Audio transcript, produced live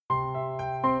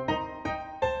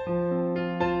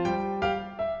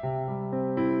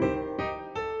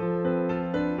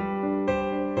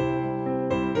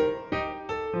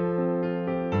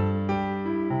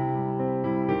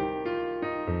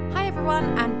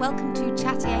everyone, and welcome to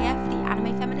Chatty AF, the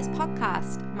Anime Feminist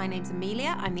podcast. My name's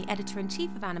Amelia, I'm the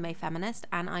editor-in-chief of Anime Feminist,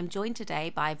 and I'm joined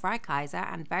today by Vry Kaiser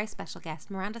and very special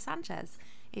guest Miranda Sanchez.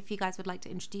 If you guys would like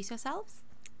to introduce yourselves.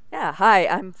 Yeah, hi,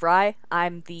 I'm Vry.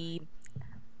 I'm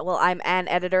an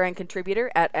editor and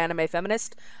contributor at Anime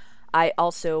Feminist. I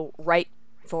also write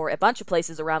for a bunch of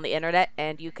places around the internet,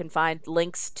 and you can find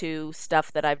links to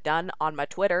stuff that I've done on my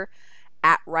Twitter,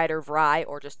 at WriterVry,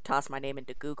 or just toss my name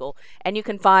into Google. And you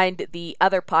can find the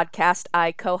other podcast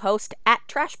I co-host at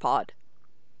TrashPod.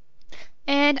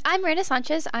 And I'm Miranda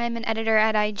Sanchez. I'm an editor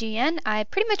at IGN. I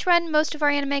pretty much run most of our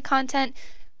anime content.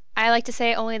 I like to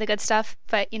say only the good stuff,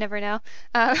 but you never know.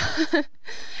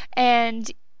 And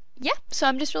yeah, so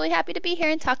I'm just really happy to be here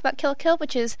and talk about Kill la Kill,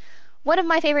 which is one of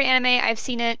my favorite anime. I've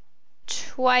seen it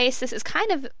twice. This is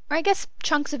kind of, or I guess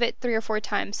chunks of it 3 or 4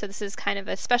 times, so this is kind of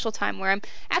a special time where I'm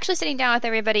actually sitting down with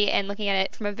everybody and looking at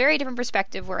it from a very different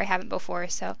perspective where I haven't before,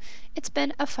 so it's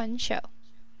been a fun show.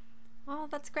 Oh,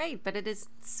 that's great, but it is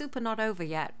super not over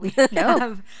yet. We No.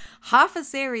 have half a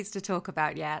series to talk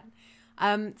about yet.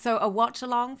 So a watch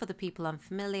along, for the people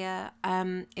unfamiliar,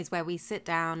 is where we sit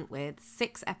down with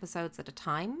 6 episodes at a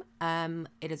time.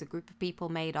 It is a group of people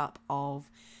made up of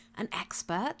an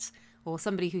expert or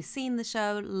somebody who's seen the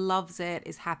show, loves it,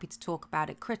 is happy to talk about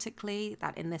it critically.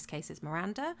 That in this case is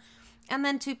Miranda. And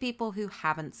then 2 people who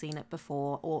haven't seen it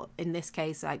before, or in this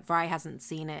case, like Vry hasn't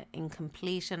seen it in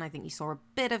completion. I think you saw a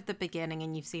bit of the beginning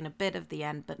and you've seen a bit of the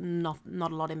end, but not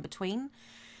a lot in between.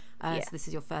 So this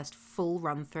is your first full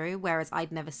run through, whereas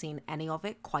I'd never seen any of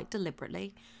it, quite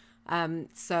deliberately.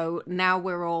 So now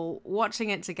we're all watching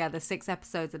it together, 6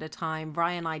 episodes at a time.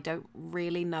 Vry and I don't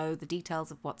really know the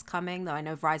details of what's coming, though I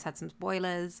know Vry's had some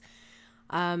spoilers.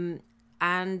 And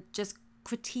just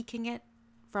critiquing it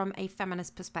from a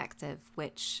feminist perspective,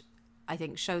 which I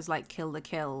think shows like Kill la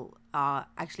Kill are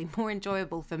actually more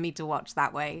enjoyable for me to watch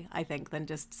that way, I think, than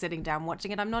just sitting down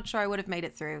watching it. I'm not sure I would have made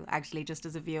it through, actually, just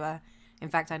as a viewer. In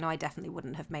fact, I know I definitely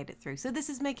wouldn't have made it through. So this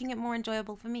is making it more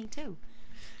enjoyable for me, too.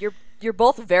 You're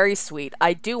both very sweet.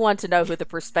 I do want to know who the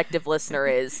prospective listener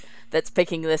is that's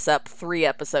picking this up 3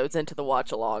 episodes into the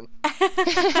watch-along.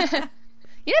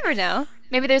 You never know.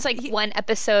 Maybe there's like one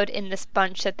episode in this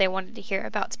bunch that they wanted to hear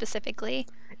about specifically.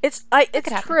 It's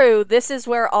true. This is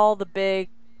where all the big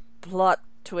plot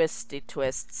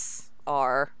twists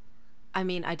are. I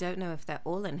mean, I don't know if they're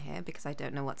all in here because I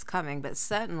don't know what's coming, but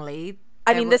certainly...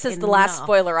 I mean, this is the last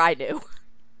spoiler I knew.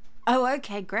 Oh,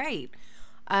 okay, great.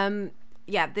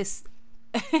 Yeah, this...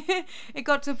 it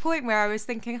got to a point where I was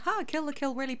thinking, Kill la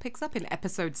Kill really picks up in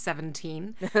episode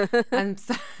 17. And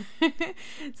so,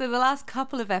 so the last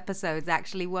couple of episodes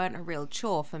actually weren't a real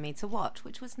chore for me to watch,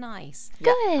 which was nice.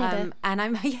 Good. And I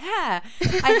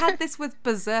had this with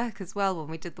Berserk as well when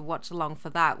we did the watch along for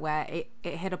that, where it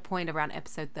hit a point around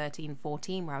episode 13,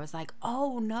 14 where I was like,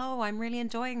 oh no, I'm really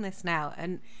enjoying this now.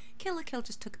 And Kill la Kill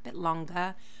just took a bit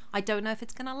longer. I don't know if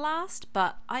it's going to last,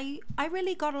 but I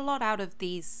really got a lot out of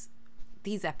these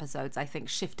episodes. I think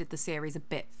shifted the series a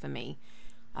bit for me.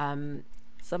 Some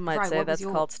might say that's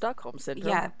called Stockholm Syndrome.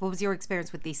 Yeah, what was your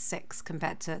experience with these 6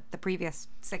 compared to the previous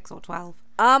 6 or 12?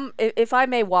 If I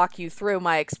may walk you through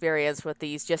my experience with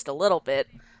these just a little bit,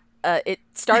 it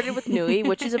started with Nui,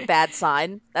 which is a bad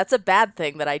sign. That's a bad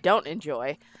thing that I don't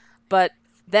enjoy. But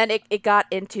then it got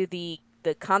into the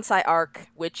Kansai arc,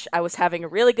 which I was having a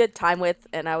really good time with,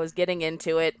 and I was getting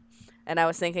into it, and I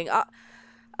was thinking,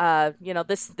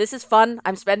 this is fun.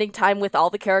 I'm spending time with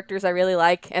all the characters I really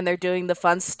like, and they're doing the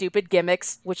fun, stupid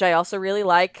gimmicks, which I also really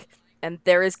like, and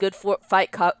there is good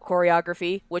fight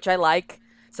choreography, which I like.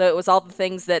 So it was all the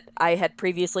things that I had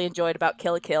previously enjoyed about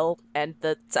Kill la Kill, and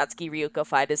the Satsuki Ryuko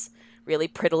fight is really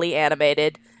prettily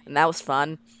animated, and that was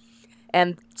fun.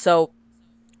 And so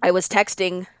I was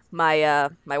texting my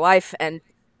wife and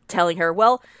telling her,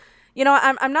 well,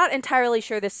 I'm not entirely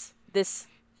sure this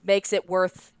makes it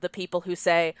worth the people who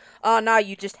say, oh no,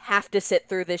 you just have to sit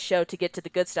through this show to get to the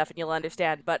good stuff and you'll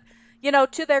understand. But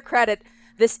to their credit,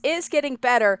 this is getting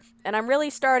better, and I'm really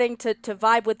starting to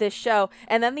vibe with this show.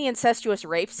 And then the incestuous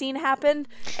rape scene happened,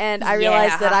 and I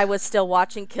realized that I was still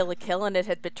watching Kill la Kill and it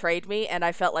had betrayed me, and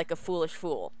I felt like a foolish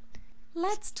fool.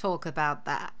 Let's talk about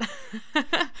that.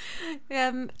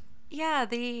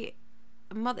 The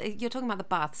mother, you're talking about the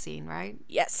bath scene, right?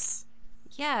 Yes.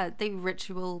 Yeah, the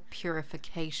ritual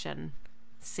purification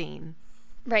scene.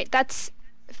 Right, that's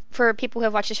for people who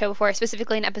have watched the show before,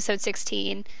 specifically in episode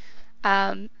 16.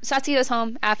 Satsuki goes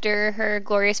home after her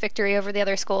glorious victory over the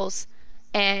other skulls,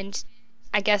 and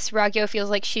I guess Ragyo feels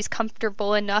like she's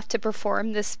comfortable enough to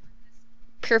perform this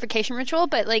purification ritual,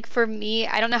 but like for me,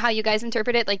 I don't know how you guys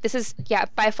interpret it. Like this is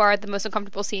by far the most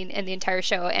uncomfortable scene in the entire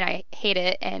show, and I hate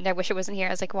it, and I wish it wasn't here.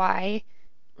 I was like, why?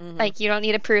 Like you don't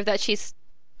need to prove that she's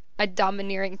a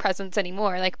domineering presence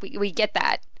anymore. Like we get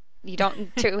that. You don't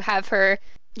need to have her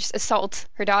just assault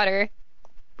her daughter.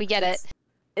 We get it.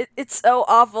 It's so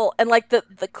awful, and like the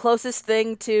closest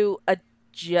thing to a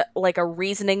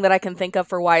reasoning that I can think of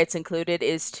for why it's included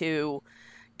is to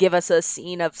give us a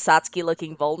scene of Satsuki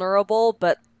looking vulnerable,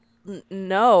 but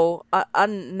no,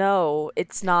 no,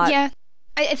 it's not. Yeah,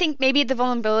 I think maybe the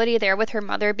vulnerability there with her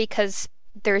mother, because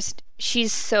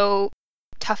she's so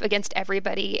tough against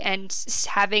everybody, and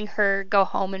having her go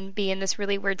home and be in this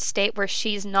really weird state where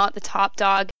she's not the top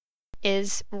dog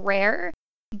is rare.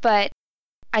 But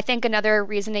I think another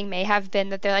reasoning may have been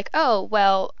that they're like, oh,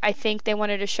 well, I think they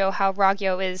wanted to show how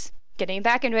Ragyo is getting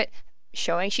back into it,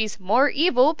 showing she's more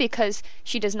evil because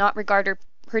she does not regard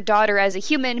her daughter as a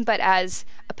human, but as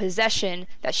a possession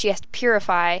that she has to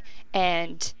purify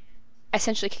and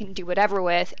essentially can do whatever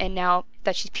with. And now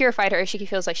that she's purified her, she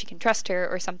feels like she can trust her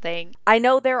or something. I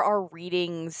know there are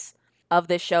readings of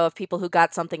this show of people who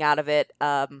got something out of it,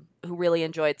 who really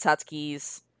enjoyed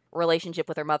Satsuki's relationship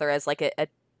with her mother as like a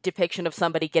depiction of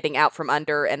somebody getting out from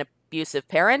under an abusive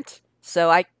parent. So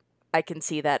I can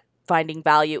see that finding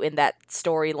value in that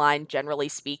storyline, generally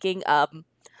speaking.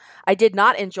 I did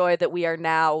not enjoy that we are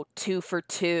now 2 for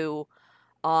 2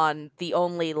 on the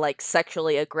only like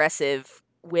sexually aggressive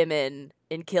women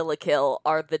in Kill la Kill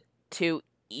are the 2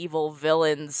 evil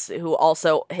villains who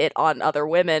also hit on other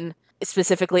women,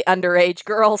 specifically underage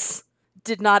girls.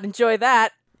 Did not enjoy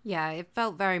that. Yeah, it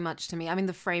felt very much to me. I mean,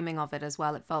 the framing of it as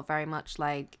well, it felt very much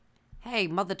like, hey,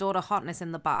 mother-daughter hotness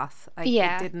in the bath. Like,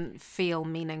 yeah. It didn't feel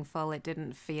meaningful. It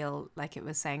didn't feel like it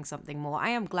was saying something more. I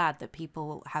am glad that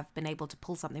people have been able to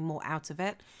pull something more out of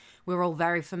it. We're all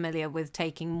very familiar with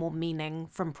taking more meaning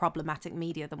from problematic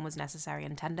media than was necessarily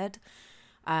intended.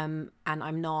 And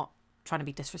I'm not trying to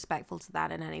be disrespectful to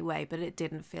that in any way, but it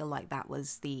didn't feel like that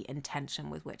was the intention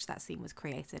with which that scene was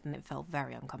created, and it felt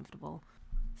very uncomfortable.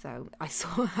 So I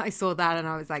saw that, and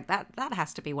I was like, that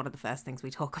has to be one of the first things we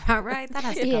talk about, right? That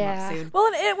has to come up soon. Well,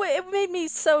 it made me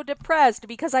so depressed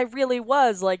because I really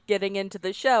was like getting into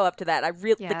the show up to that.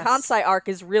 The Kansai arc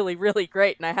is really, really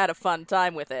great, and I had a fun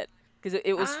time with it because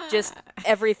it was just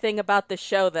everything about the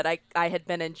show that I had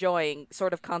been enjoying,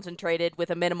 sort of concentrated with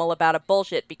a minimal amount of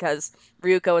bullshit, because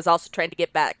Ryuko is also trying to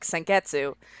get back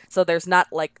Senketsu, so there's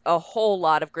not like a whole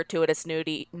lot of gratuitous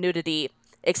nudity.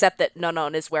 Except that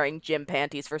Nonon is wearing gym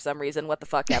panties for some reason. What the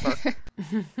fuck ever.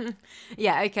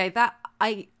 Yeah, okay. That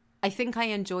I think I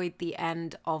enjoyed the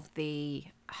end of I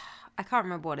can't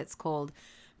remember what it's called,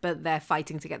 but they're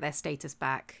fighting to get their status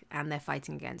back, and they're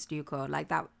fighting against Yuko. Like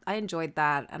that, I enjoyed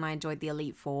that, and I enjoyed the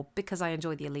Elite Four because I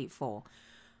enjoyed the Elite Four.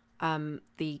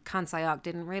 The Kansai arc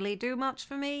didn't really do much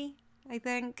for me, I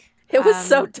think. It was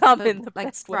so dumb in the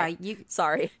best way. Right,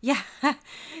 sorry. Yeah,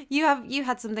 you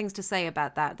had some things to say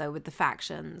about that though with the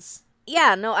factions.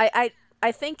 Yeah, no, I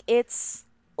think it's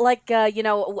like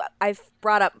I've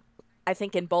brought up, I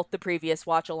think, in both the previous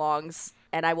watch-alongs,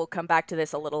 and I will come back to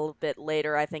this a little bit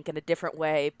later, I think, in a different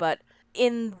way, but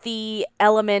in the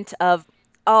element of,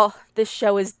 oh, this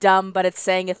show is dumb, but it's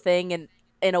saying a thing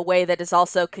in a way that is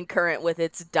also concurrent with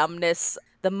its dumbness.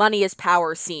 The money is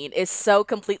power scene is so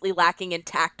completely lacking in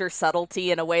tact or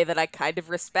subtlety in a way that I kind of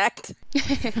respect.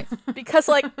 Because,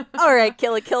 like, alright,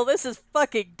 Kill la Kill, this is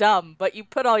fucking dumb, but you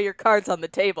put all your cards on the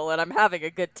table and I'm having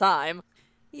a good time.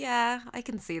 Yeah, I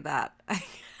can see that.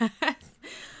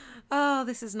 Oh,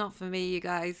 this is not for me, you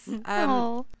guys.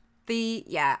 I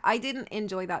didn't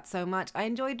enjoy that so much. I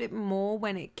enjoyed it more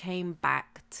when it came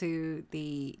back to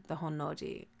the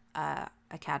Honnoji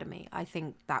Academy. I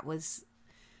think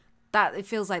it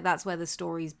feels like that's where the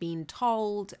story's been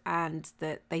told, and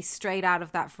that they strayed out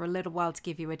of that for a little while to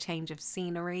give you a change of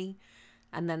scenery,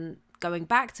 and then going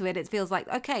back to it, it feels like,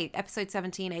 okay, episode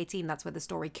 17, 18, that's where the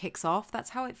story kicks off.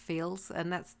 That's how it feels,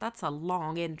 and that's a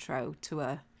long intro to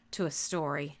a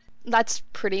story. That's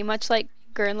pretty much like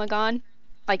Gurren Lagann,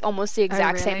 like almost the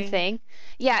exact same thing.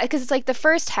 Yeah, because it's like the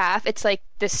first half, it's like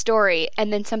the story,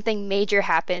 and then something major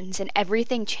happens and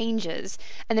everything changes,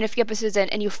 and then a few episodes in,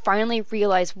 and you finally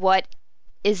realize what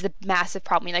is the massive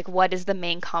problem, like what is the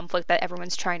main conflict that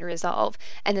everyone's trying to resolve,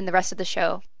 and then the rest of the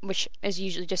show, which is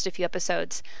usually just a few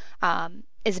episodes,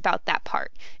 is about that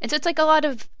part. And so it's like a lot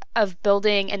of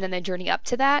building and then the journey up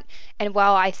to that. And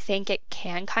while I think it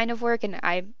can kind of work, and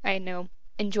I know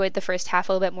enjoyed the first half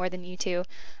a little bit more than you two,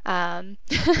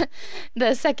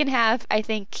 the second half, I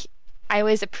think I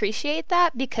always appreciate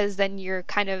that, because then you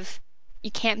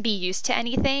can't be used to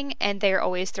anything, and they're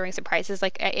always throwing surprises.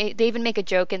 Like they even make a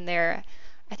joke in their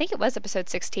I think it was episode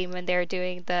 16 when they're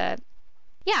doing they're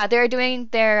doing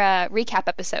their recap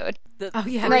episode. The Oh,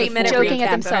 yeah, 3-minute joking at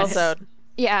recap themselves. episode.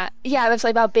 Yeah, it's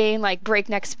like about being like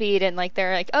breakneck speed, and like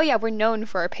they're like, oh yeah, we're known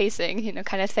for our pacing,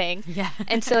 kind of thing. Yeah.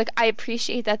 And so like I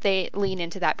appreciate that they lean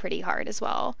into that pretty hard as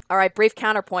well. All right, brief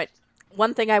counterpoint.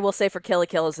 One thing I will say for Kill la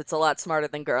Kill is it's a lot smarter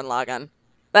than Gurren Lagann.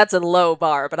 That's a low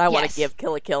bar, but I want to Yes. give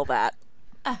Kill la Kill that.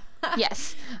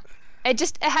 Yes,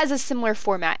 it has a similar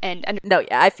format, and No,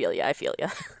 yeah, I feel you.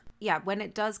 Yeah, when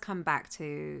it does come back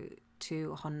to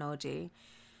Honnoji,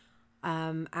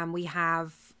 and we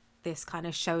have this kind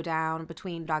of showdown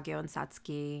between Ragyo and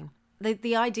Satsuki.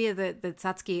 The idea that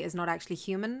Satsuki is not actually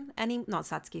human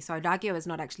Ragyo is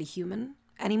not actually human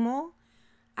anymore.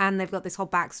 And they've got this whole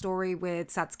backstory with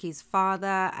Satsuki's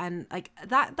father and like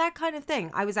that kind of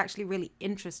thing I was actually really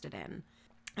interested in.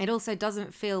 It also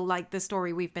doesn't feel like the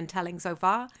story we've been telling so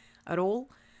far at all.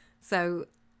 So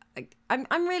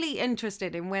I'm really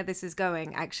interested in where this is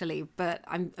going, actually, but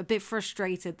I'm a bit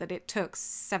frustrated that it took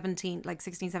 16,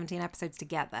 17 episodes to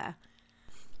get there.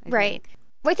 I right. think.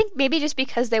 Well, I think maybe just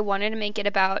because they wanted to make it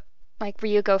about like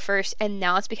Ryuko first, and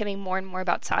now it's becoming more and more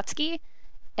about Satsuki,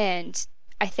 and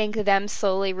I think them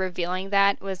slowly revealing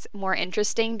that was more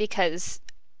interesting because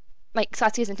like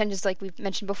Satsuki's intentions, like we've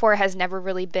mentioned before, has never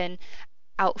really been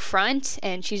out front,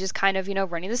 and she's just kind of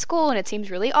running the school, and it seems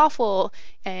really awful,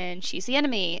 and she's the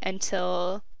enemy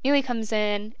until Yui comes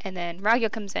in, and then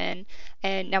Ragyo comes in,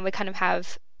 and now we kind of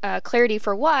have clarity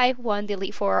for why. One, the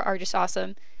Elite Four are just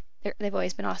awesome. They've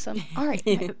always been awesome. All right.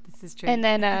 This is true. And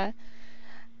then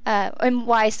and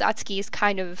why Satsuki's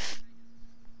kind of,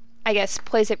 I guess,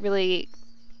 plays it really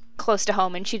close to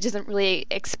home, and she doesn't really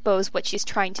expose what she's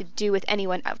trying to do with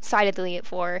anyone outside of the Elite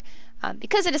Four,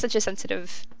 because it is such a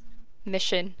sensitive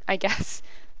mission, I guess.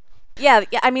 Yeah.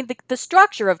 I mean, the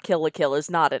structure of Kill la Kill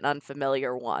is not an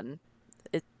unfamiliar one,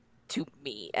 to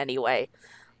me anyway.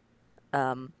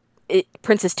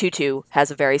 Princess Tutu has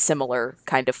a very similar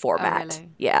kind of format. really?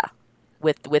 Yeah,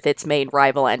 with its main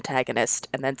rival antagonist,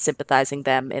 and then sympathizing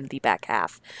them in the back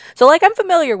half. So, like, I'm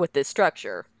familiar with this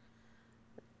structure.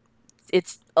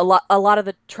 It's a lot of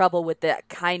the trouble with that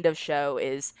kind of show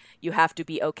is you have to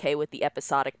be okay with the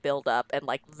episodic build-up and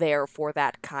like there for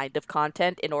that kind of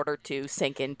content in order to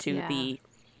sink into Yeah.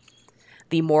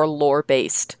 the more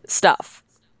lore-based stuff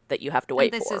that you have to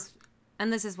wait for.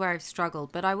 And this is where I've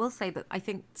struggled, but I will say that I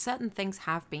think certain things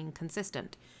have been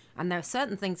consistent, and there are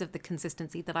certain things of the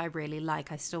consistency that I really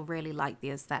like. I still really like the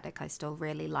aesthetic. I still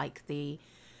really like the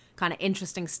kind of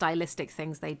interesting stylistic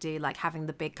things they do, like having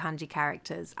the big kanji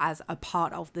characters as a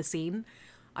part of the scene.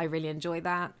 I really enjoy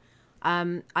that.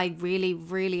 I really,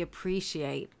 really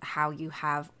appreciate how you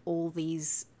have all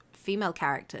these female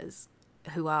characters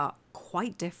who are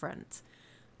quite different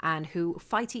and who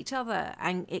fight each other,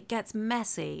 and it gets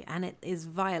messy and it is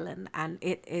violent and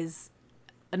it is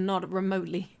not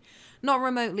remotely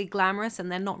glamorous,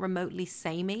 and they're not remotely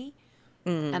samey.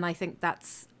 And I think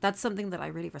that's something that I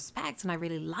really respect and I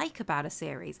really like about a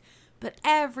series. But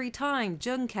every time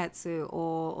Junketsu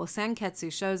or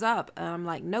Senketsu shows up, I'm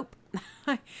like, nope,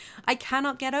 I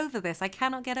cannot get over this. I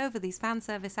cannot get over these fan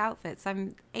service outfits.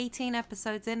 I'm 18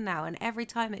 episodes in now, and every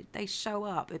time they show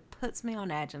up, it puts me on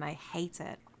edge, and I hate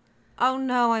it. Oh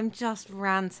no, I'm just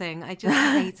ranting. I just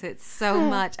hate it so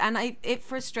much. And it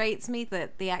frustrates me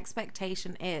that the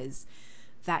expectation is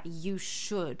that you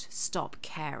should stop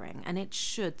caring and it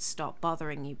should stop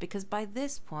bothering you, because by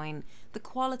this point the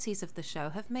qualities of the show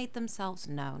have made themselves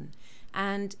known,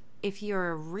 and if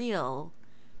you're a real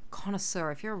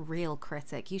connoisseur, if you're a real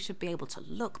critic, you should be able to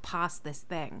look past this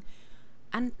thing,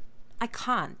 and I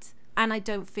can't, and I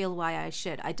don't feel why I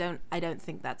should. I don't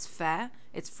think that's fair.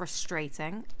 It's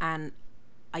frustrating, and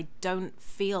I don't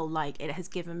feel like it has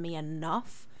given me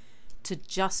enough to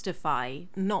justify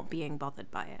not being bothered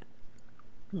by it.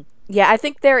 Yeah, I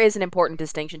think there is an important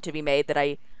distinction to be made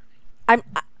that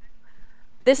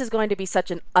this is going to be such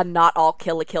a not all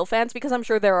Kill la Kill fans, because I'm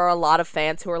sure there are a lot of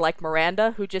fans who are like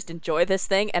Miranda who just enjoy this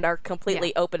thing and are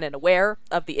completely open and aware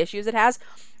of the issues it has.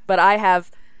 But I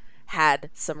have had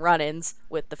some run-ins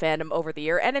with the fandom over the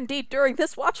year, and indeed during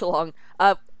this watch along.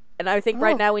 And I think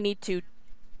right now we need to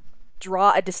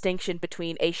draw a distinction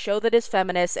between a show that is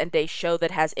feminist and a show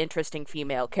that has interesting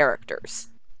female characters.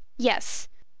 Yes.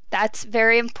 That's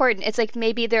very important. It's like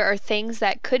maybe there are things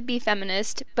that could be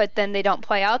feminist, but then they don't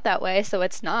play out that way, so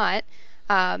it's not.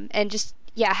 And just,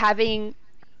 having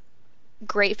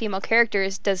great female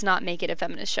characters does not make it a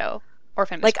feminist show or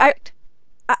feminist project.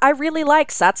 I really like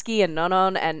Satsuki and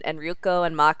Nonon and Ryuko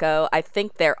and Mako. I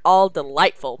think they're all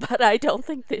delightful, but I don't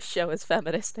think this show is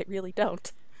feminist. I really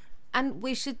don't. And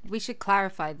we should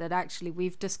clarify that actually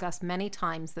we've discussed many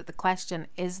times that the question,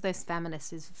 is this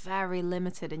feminist, is very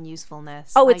limited in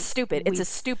usefulness. Oh, Like, it's stupid. It's a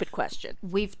stupid question.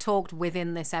 we've talked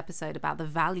within this episode about the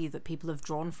value that people have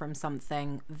drawn from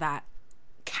something that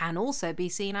can also be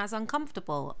seen as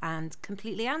uncomfortable and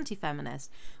completely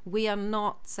anti-feminist. We are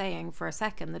not saying for a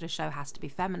second that a show has to be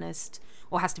feminist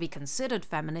or has to be considered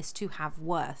feminist to have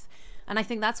worth. And I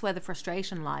think that's where the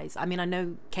frustration lies. I mean, I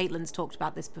know Caitlin's talked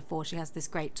about this before. She has this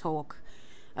great talk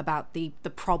about the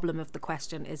problem of the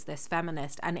question, is this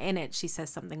feminist? And in it, she says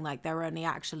something like there are only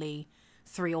actually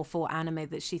 3 or 4 anime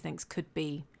that she thinks could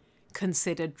be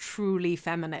considered truly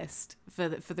feminist for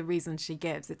the reasons she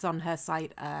gives. It's on her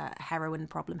site, Heroine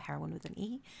Problem, heroine with an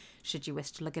E, should you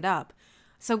wish to look it up.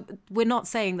 So we're not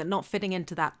saying that not fitting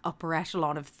into that upper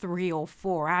echelon of 3 or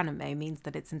 4 anime means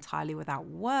that it's entirely without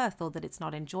worth, or that it's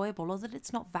not enjoyable, or that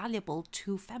it's not valuable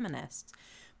to feminists.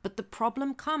 But the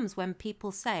problem comes when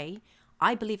people say,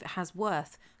 I believe it has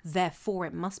worth, therefore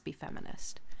it must be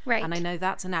feminist. Right. And I know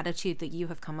that's an attitude that you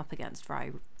have come up against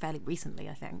fairly recently,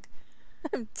 I think.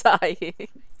 I'm dying.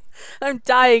 I'm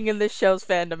dying, and this show's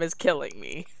fandom is killing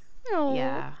me. Oh.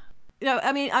 Yeah.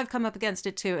 I mean, I've come up against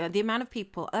it too. The amount of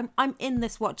people, I'm in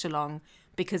this watch along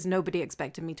because nobody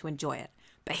expected me to enjoy it.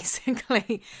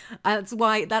 Basically,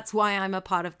 that's why I'm a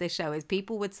part of this show. Is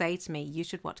people would say to me, "You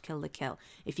should watch Kill la Kill.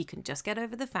 If you can just get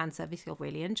over the fan service, you'll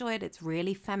really enjoy it. It's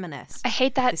really feminist." I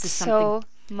hate that This is so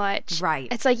much. Right.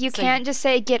 It's like you can't just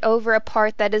say get over a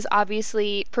part that is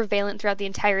obviously prevalent throughout the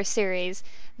entire series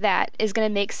that is going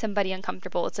to make somebody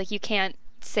uncomfortable. It's like you can't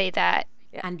say that.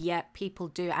 And yet people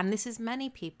do. And this is many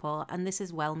people, and this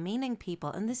is well-meaning people,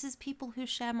 and this is people who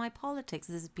share my politics.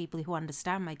 This is people who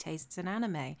understand my tastes in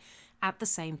anime. At the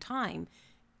same time,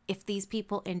 if these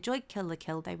people enjoy Kill la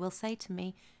Kill, they will say to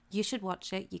me, you should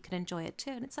watch it, you can enjoy it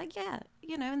too. And it's like, yeah,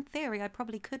 in theory, I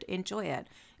probably could enjoy it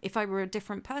if I were a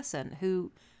different person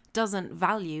who doesn't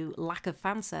value lack of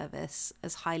fan service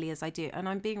as highly as I do. And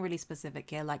I'm being really specific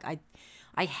here. Like,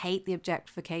 I hate the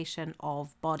objectification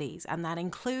of bodies, and that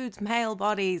includes male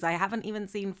bodies. I haven't even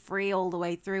seen Free all the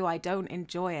way through. I don't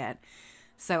enjoy it.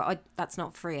 So that's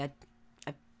not Free. I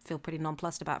feel pretty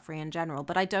nonplussed about Free in general,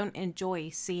 but I don't enjoy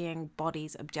seeing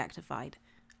bodies objectified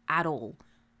at all.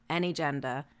 Any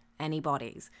gender, any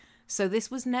bodies. So this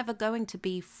was never going to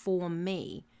be for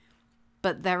me.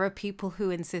 But there are people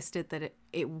who insisted that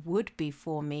it would be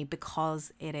for me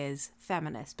because it is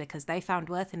feminist, because they found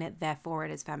worth in it, therefore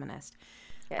it is feminist.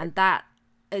 Yeah.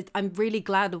 And I'm really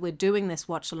glad that we're doing this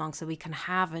watch along so we can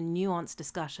have a nuanced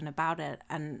discussion about it,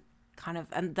 and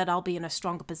that I'll be in a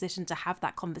stronger position to have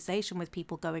that conversation with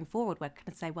people going forward, where I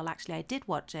can say, well, actually, I did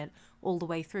watch it all the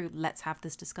way through. Let's have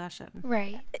this discussion.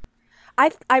 Right.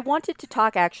 I wanted to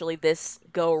talk actually this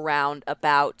go around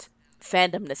about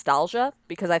fandom nostalgia,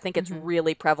 because I think it's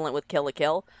really prevalent with Kill la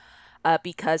Kill,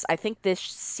 because I think this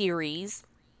series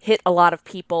hit a lot of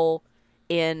people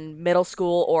in middle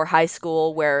school or high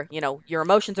school where, your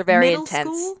emotions are very intense.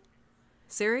 Middle school?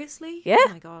 Seriously? Yeah. Oh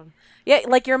my God. Yeah,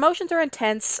 like your emotions are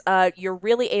intense. You're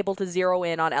really able to zero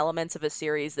in on elements of a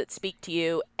series that speak to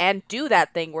you and do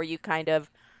that thing where you kind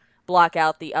of block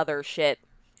out the other shit.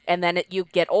 And then you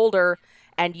get older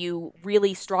and you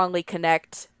really strongly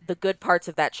connect the good parts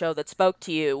of that show that spoke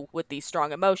to you with these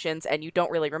strong emotions, and you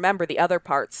don't really remember the other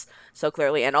parts so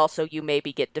clearly. And also you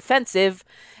maybe get defensive,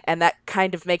 and that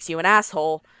kind of makes you an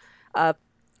asshole.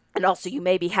 And also you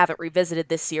maybe haven't revisited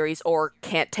this series or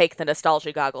can't take the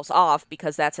nostalgia goggles off,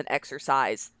 because that's an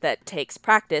exercise that takes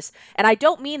practice. And I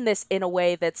don't mean this in a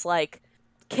way that's like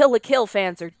Kill la Kill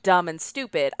fans are dumb and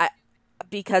stupid,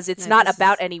 because it's not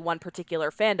about any one particular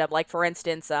fandom. Like, for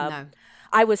instance,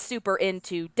 I was super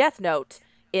into Death Note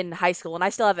in high school, and I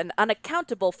still have an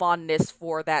unaccountable fondness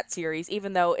for that series,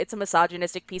 even though it's a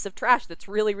misogynistic piece of trash that's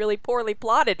really, really poorly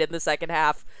plotted in the second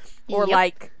half. Or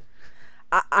like,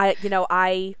 I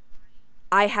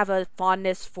have a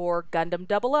fondness for Gundam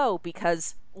 00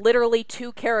 because literally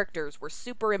 2 characters were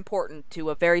super important to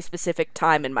a very specific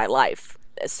time in my life.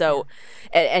 So,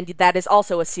 and that is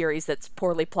also a series that's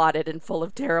poorly plotted and full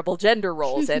of terrible gender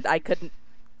roles, and I couldn't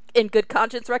in good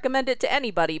conscience recommend it to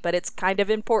anybody, but it's kind of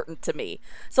important to me.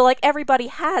 So, like, everybody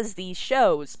has these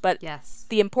shows, but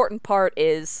the important part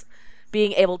is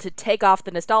being able to take off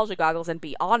the nostalgia goggles and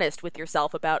be honest with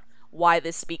yourself about why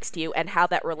this speaks to you and how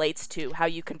that relates to how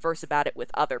you converse about it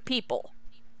with other people.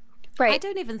 Right. I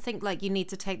don't even think you need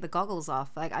to take the goggles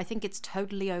off. I think it's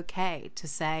totally okay to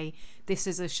say this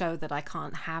is a show that I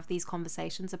can't have these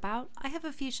conversations about. I have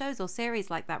a few shows or series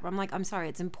like that where I'm like, I'm sorry,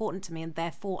 it's important to me, and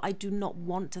therefore I do not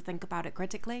want to think about it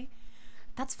critically.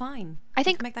 That's fine. I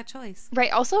think make that choice.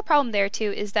 Right. Also, a problem there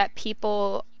too is that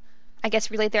people I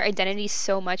guess, relate their identity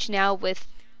so much now with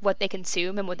what they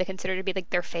consume and what they consider to be like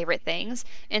their favorite things.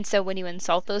 And so when you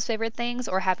insult those favorite things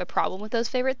or have a problem with those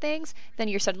favorite things, then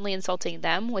you're suddenly insulting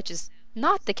them, which is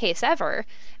not the case ever.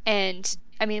 And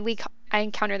I mean, I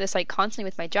encounter this like constantly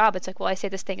with my job. It's like, well, I say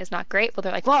this thing is not great. Well,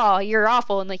 they're like, well, you're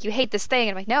awful and like you hate this thing.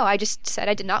 And I'm like, no, I just said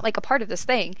I did not like a part of this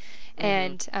thing.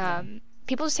 And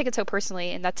people just take it so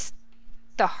personally, and that's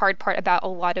the hard part about a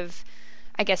lot of,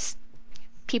 I guess,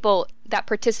 people that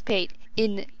participate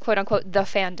in quote unquote the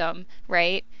fandom,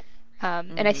 right?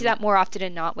 And I see that more often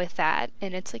than not with that.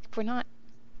 And it's like,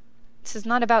 this is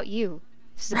not about you.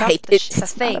 This is about Right, the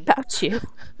it's thing. not about you.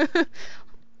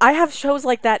 I have shows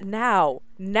like that now.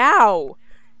 Now!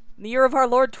 In the year of our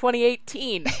Lord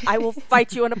 2018. I will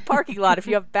fight you in a parking lot if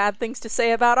you have bad things to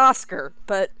say about Oscar,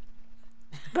 but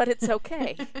it's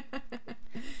okay.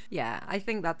 Yeah, I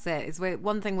think that's it.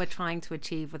 One thing we're trying to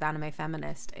achieve with Anime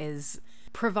Feminist is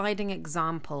providing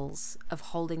examples of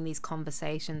holding these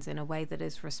conversations in a way that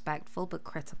is respectful but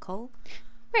critical.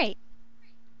 Right.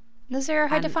 Those are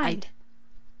hard to find.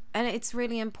 And it's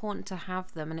really important to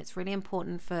have them, and it's really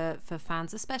important for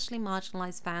fans, especially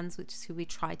marginalized fans, which is who we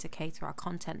try to cater our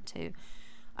content to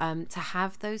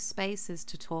have those spaces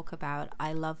to talk about,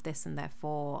 I love this and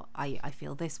therefore I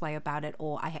feel this way about it,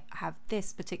 or I have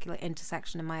this particular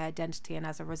intersection in my identity and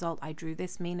as a result I drew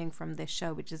this meaning from this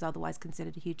show which is otherwise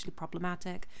considered hugely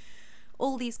problematic.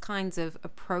 All these kinds of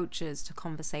approaches to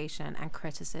conversation and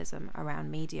criticism around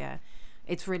media,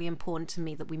 it's really important to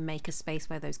me that we make a space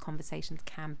where those conversations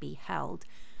can be held.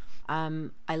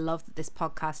 I love that this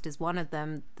podcast is one of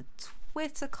them. The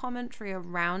Twitter commentary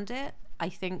around it, I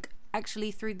think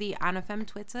actually through the AniFem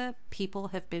Twitter, people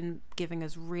have been giving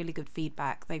us really good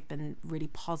feedback. They've been really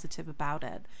positive about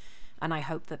it, and I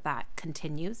hope that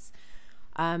continues.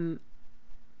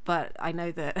 But I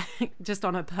know that just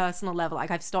on a personal level,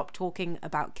 like I've stopped talking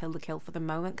about Kill la Kill for the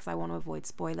moment because I want to avoid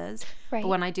spoilers. Right. But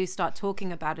when I do start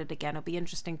talking about it again, it'll be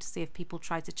interesting to see if people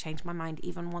try to change my mind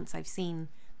even once I've seen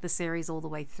the series all the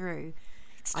way through.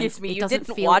 Excuse me, you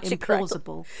didn't watch it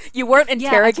implausible. You weren't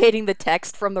interrogating the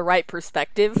text from the right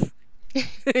perspective.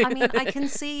 I mean, I can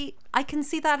see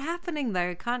that happening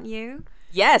though, can't you?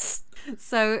 Yes.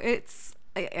 So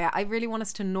I really want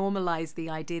us to normalize the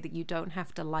idea that you don't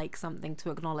have to like something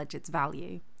to acknowledge its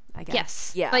value, I guess.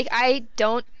 Yes. Yeah. Like, I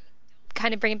don't,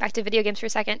 kind of bring it back to video games for a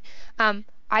second,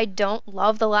 I don't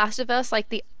love The Last of Us like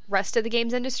the rest of the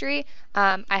games industry.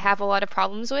 I have a lot of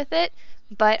problems with it,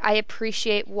 but I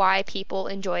appreciate why people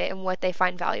enjoy it and what they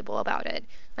find valuable about it.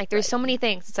 Like, there's so many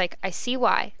things. It's like, I see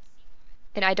why,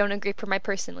 and I don't agree for my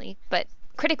personally, but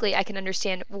critically I can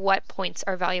understand what points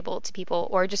are valuable to people,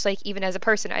 or just like even as a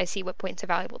person I see what points are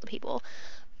valuable to people.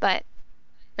 But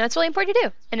that's really important to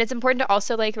do, and it's important to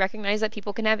also like recognize that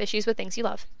people can have issues with things you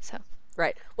love. So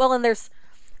right. Well, and this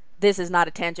is not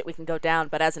a tangent we can go down,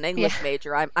 but as an English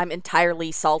major, I'm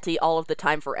entirely salty all of the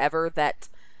time forever that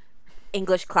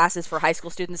English classes for high school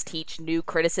students teach new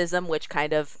criticism, which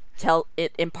kind of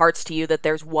it imparts to you that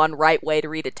there's one right way to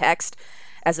read a text,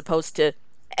 as opposed to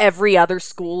every other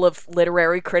school of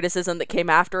literary criticism that came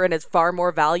after and is far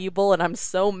more valuable, and I'm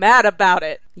so mad about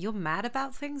it. You're mad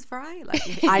about things, right?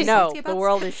 Like, I know, the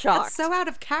world is shocked. That's so out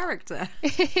of character.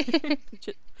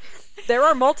 There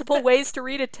are multiple ways to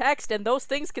read a text, and those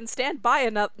things can stand by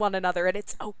one another, and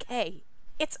it's okay.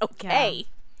 It's okay.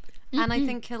 Yeah. And I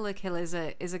think Kill la Kill is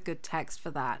a good text for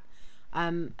that.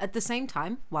 At the same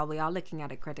time, while we are looking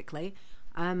at it critically,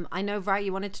 I know, Vry,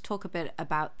 you wanted to talk a bit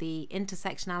about the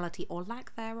intersectionality or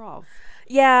lack thereof of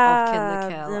Kill la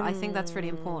Kill. I think that's really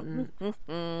important.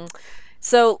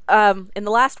 So, in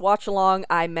the last watch along,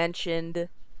 I mentioned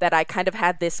that I kind of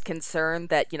had this concern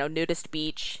that, Nudist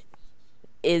Beach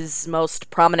is most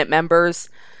prominent members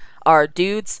are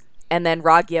dudes, and then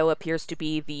Ragyo appears to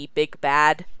be the big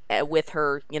bad with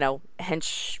her,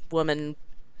 henchwoman,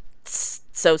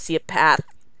 sociopath,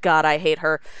 God, I hate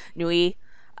her, Nui.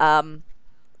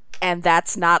 And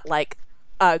that's not like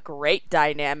a great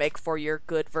dynamic for your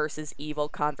good versus evil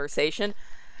conversation.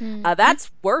 That's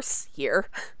worse here.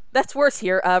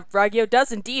 Ragyo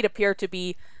does indeed appear to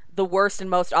be the worst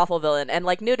and most awful villain. And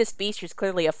like Nudist Beach is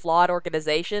clearly a flawed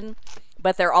organization,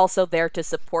 but they're also there to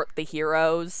support the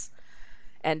heroes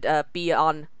and be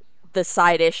on the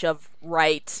side-ish of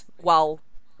right, while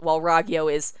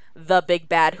Ragyo is the big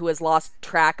bad who has lost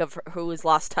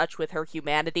touch with her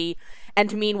humanity.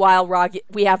 And meanwhile,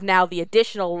 we have now the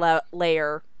additional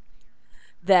layer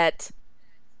that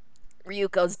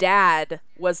Ryuko's dad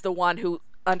was the one who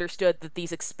understood that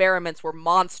these experiments were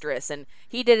monstrous, and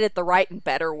he did it the right and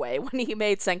better way when he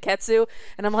made Senketsu.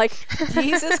 And I'm like,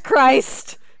 Jesus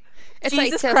Christ! It's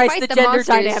Jesus like, Christ, the gender monsters,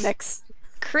 dynamics.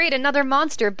 create another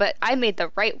monster, but I made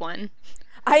the right one.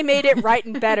 I made it right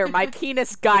and better. My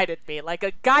penis guided me like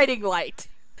a guiding light.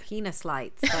 Penis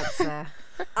lights. That's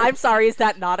I'm sorry, is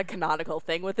that not a canonical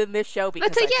thing within this show? Because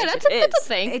That's a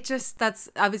thing. it. Just that's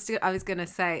I was gonna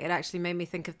say it actually made me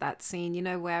think of that scene. You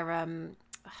know where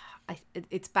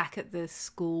it's back at the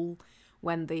school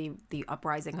when the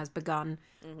uprising has begun.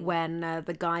 When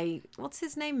the guy, what's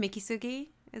his name, Mikisugi,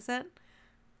 is it?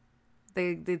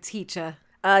 The teacher.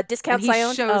 Discount And he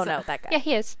Sion? shows Oh no, up- that guy. Yeah,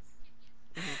 he is.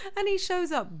 And he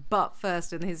shows up butt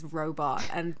first in his robot,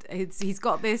 and he's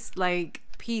got this like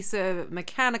piece of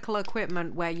mechanical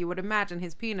equipment where you would imagine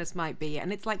his penis might be,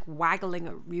 and it's like waggling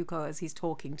at Ryuko as he's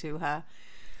talking to her.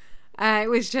 It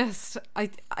was just I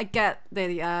get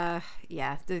the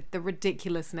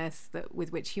ridiculousness that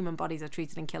with which human bodies are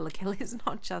treated in Kill la Kill is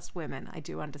not just women. I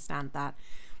do understand that,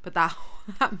 but that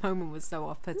moment was so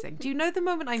off-putting. Do you know the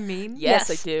moment I mean? Yes,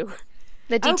 Yes. I do.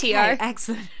 The DTR. Okay,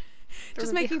 excellent.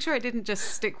 Just making sure it didn't just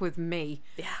stick with me.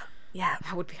 Yeah.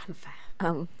 That would be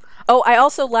unfair. Oh, I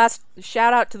also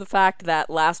shout out to the fact that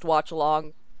last watch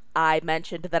along, I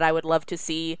mentioned that I would love to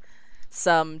see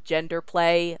some gender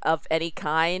play of any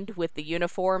kind with the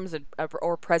uniforms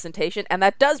or presentation, and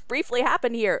that does briefly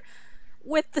happen here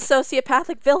with the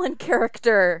sociopathic villain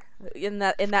character in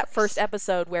that first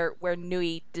episode where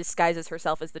Nui disguises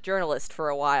herself as the journalist for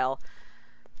a while.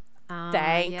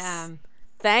 Thanks. Yeah.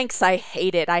 Thanks, I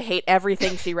hate it. I hate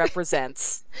everything she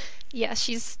represents. Yeah,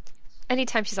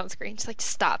 anytime she's on screen, she's like,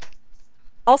 stop.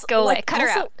 Also, Go away. like, Cut her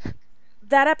also, out.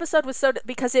 That episode was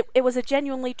because it was a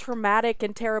genuinely traumatic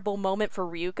and terrible moment for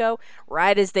Ryuko,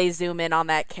 right as they zoom in on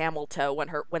that camel toe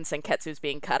when Senketsu's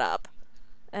being cut up.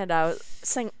 And I was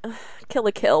saying, Kill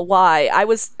la Kill, why? I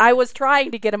was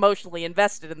trying to get emotionally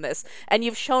invested in this, and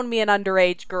you've shown me an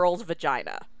underage girl's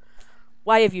vagina.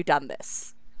 Why have you done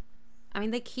this? I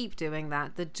mean, they keep doing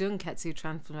that. The Junketsu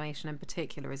transformation in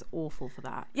particular is awful for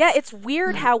that. Yeah, it's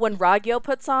weird how when Ragyo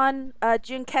puts on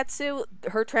Junketsu,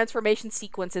 her transformation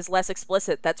sequence is less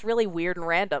explicit. That's really weird and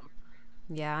random.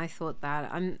 Yeah, I thought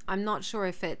that. I'm not sure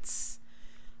if it's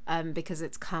because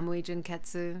it's Kamui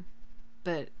Junketsu,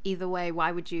 but either way,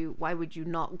 why would you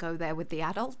not go there with the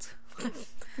adult?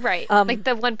 Right. Like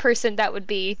the one person that would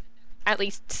be at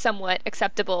least somewhat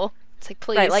acceptable. It's like,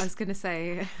 please. Right, like- I was gonna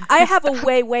say. I have a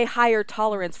way higher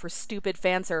tolerance for stupid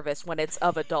fan service when it's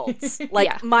of adults. Like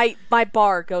Yeah. my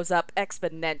bar goes up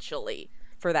exponentially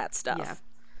for that stuff.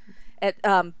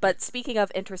 But speaking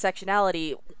of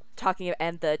intersectionality,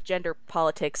 and the gender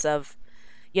politics of,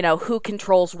 who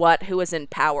controls what, who is in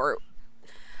power,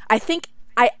 I think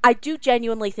I do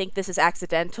genuinely think this is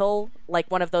accidental, like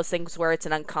one of those things where it's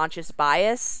an unconscious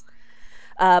bias.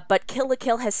 But Kill la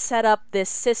Kill has set up this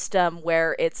system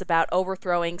where it's about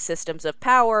overthrowing systems of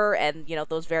power and,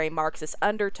 those very Marxist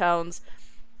undertones.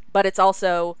 But it's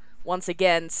also, once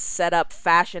again, set up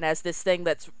fashion as this thing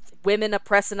that's women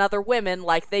oppressing other women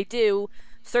like they do.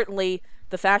 Certainly,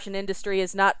 the fashion industry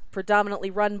is not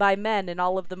predominantly run by men in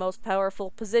all of the most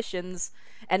powerful positions.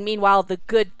 And meanwhile, the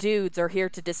good dudes are here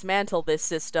to dismantle this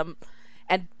system.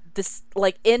 And this,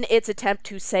 like, in its attempt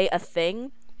to say a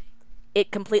thing, it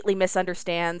completely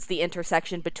misunderstands the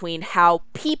intersection between how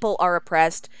people are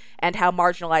oppressed and how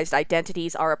marginalized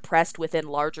identities are oppressed within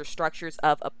larger structures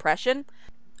of oppression.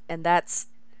 And that's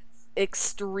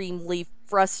extremely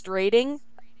frustrating.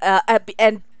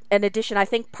 And in addition, I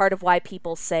think part of why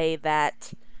people say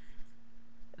that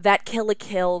Kill la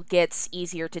Kill gets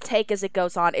easier to take as it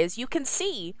goes on is you can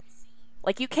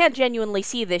genuinely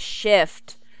see this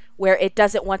shift where it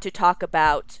doesn't want to talk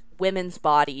about women's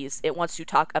bodies. It wants to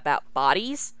talk about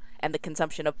bodies and the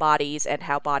consumption of bodies and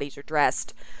how bodies are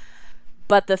dressed.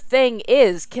 But the thing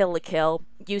is, Kill la Kill,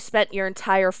 you spent your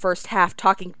entire first half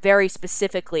talking very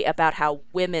specifically about how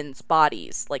women's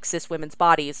bodies, like cis women's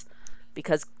bodies,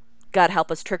 because God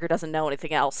help us, Trigger doesn't know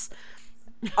anything else,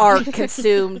 are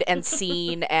consumed and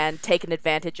seen and taken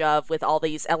advantage of with all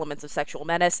these elements of sexual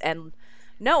menace. And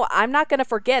no, I'm not going to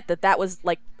forget that was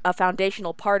like a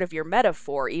foundational part of your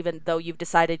metaphor, even though you've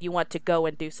decided you want to go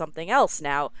and do something else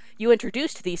now. You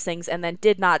introduced these things and then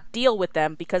did not deal with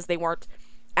them because they weren't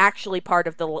actually part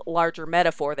of the larger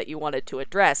metaphor that you wanted to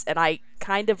address. And I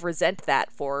kind of resent that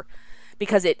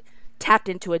because it tapped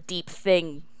into a deep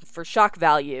thing for shock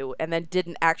value and then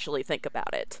didn't actually think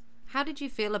about it. How did you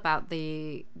feel about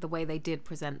the way they did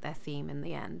present their theme in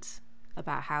the end?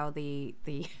 About how the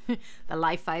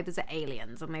life fibers are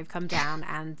aliens and they've come down,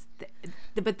 and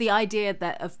but the idea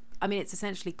that it's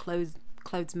essentially clothes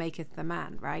maketh the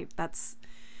man, right?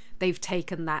 They've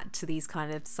taken that to these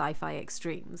kind of sci-fi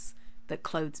extremes, that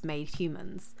clothes made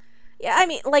humans. Yeah, I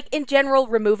mean, like in general,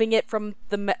 removing it from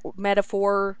the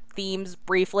metaphor themes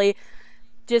briefly,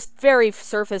 just very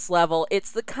surface level,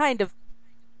 it's the kind of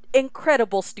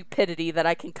incredible stupidity that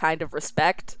I can kind of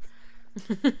respect.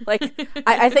 Like,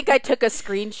 I think I took a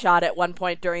screenshot at one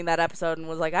point during that episode and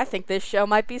was like, I think this show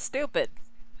might be stupid.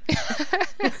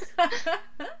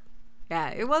 Yeah,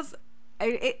 it was.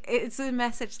 It's a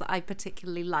message that I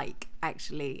particularly like,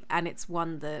 actually, and it's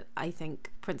one that I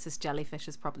think Princess Jellyfish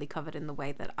has probably covered in the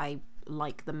way that I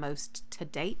like the most to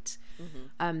date.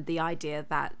 The idea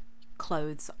that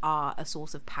clothes are a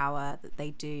source of power, that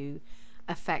they do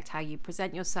affect how you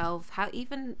present yourself, how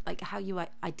even like how you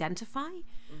identify.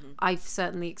 I've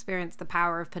certainly experienced the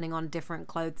power of putting on different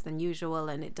clothes than usual,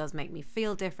 and it does make me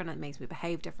feel different, it makes me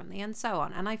behave differently, and so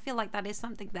on. And I feel like that is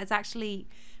something there's actually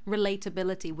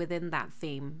relatability within that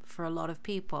theme for a lot of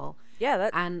people. Yeah,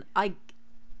 and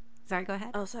sorry, go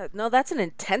ahead. Oh, sorry. No, that's an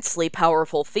intensely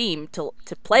powerful theme to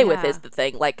play with, is the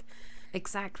thing. Like,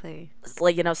 exactly.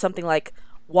 Like, you know, something like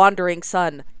Wandering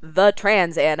Sun, the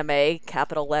trans anime,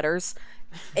 capital letters,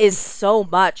 is so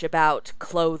much about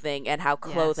clothing and how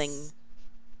clothing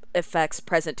affects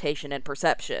presentation and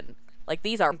perception. Like,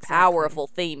 these are powerful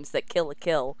themes that Kill la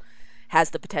Kill has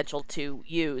the potential to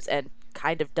use, and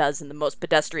kind of does in the most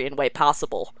pedestrian way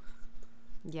possible.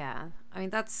 Yeah, I mean,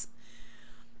 that's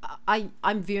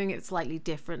I'm viewing it slightly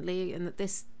differently in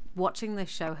that watching this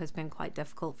show has been quite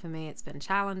difficult for me. It's been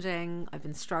challenging. I've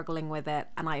been struggling with it,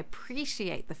 and I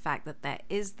appreciate the fact that there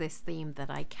is this theme that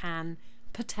I can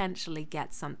potentially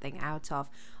get something out of.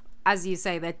 As you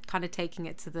say, they're kind of taking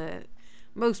it to the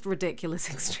most ridiculous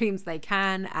extremes they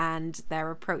can, and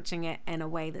they're approaching it in a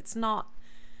way that's not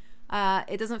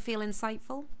it doesn't feel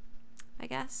insightful, I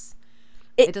guess.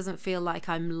 It doesn't feel like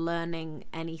I'm learning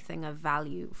anything of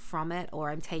value from it, or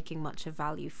I'm taking much of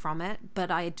value from it, but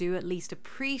I do at least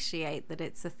appreciate that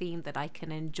it's a theme that I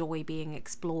can enjoy being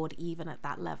explored even at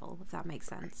that level, if that makes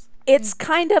sense. It's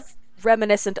kind of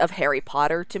reminiscent of Harry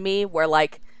Potter to me, where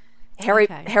like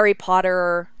Harry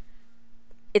Potter,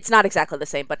 it's not exactly the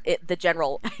same, but the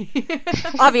general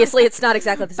obviously it's not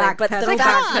exactly the same, but the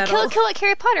fact kill like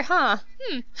Harry Potter, huh?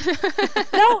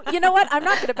 No, you know what? I'm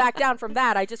not going to back down from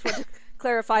that. I just want to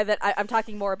clarify that I'm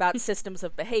talking more about systems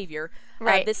of behavior.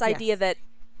 Right. This idea that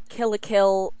Kill la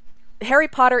Kill, Harry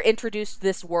Potter introduced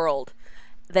this world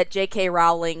that J.K.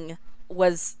 Rowling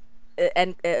was,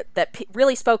 and that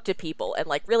really spoke to people and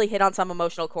like really hit on some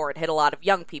emotional chord, hit a lot of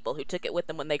young people who took it with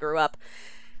them when they grew up,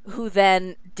 who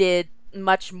then did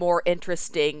much more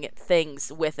interesting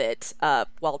things with it,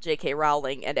 while J.K.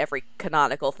 Rowling and every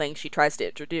canonical thing she tries to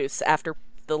introduce after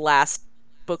the last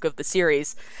book of the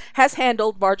series has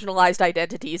handled marginalized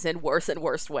identities in worse and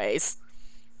worse ways.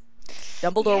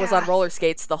 Dumbledore was on roller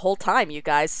skates the whole time, you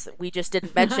guys. We just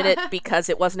didn't mention it because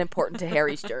it wasn't important to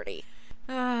Harry's journey.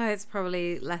 It's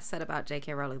probably less said about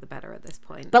J.K. Rowling the better at this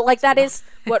point. But like that is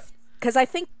what, because I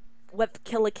think what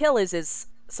Kill la Kill is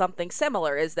something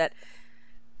similar, is that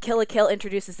Kill la Kill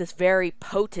introduces this very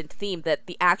potent theme that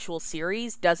the actual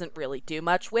series doesn't really do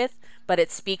much with, but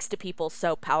it speaks to people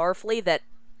so powerfully that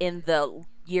in the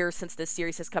years since this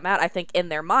series has come out, I think in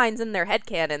their minds, in their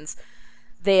headcanons,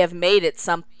 they have made it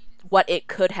what it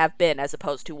could have been as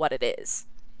opposed to what it is.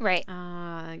 Right.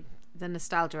 The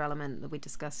nostalgia element that we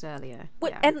discussed earlier.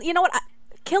 And you know what?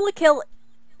 Kill la Kill,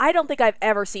 I don't think I've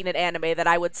ever seen an anime that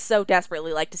I would so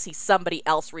desperately like to see somebody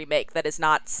else remake that is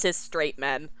not cis straight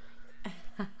men.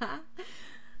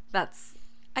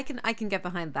 I can get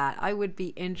behind that. I would be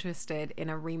interested in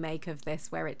a remake of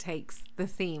this where it takes the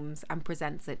themes and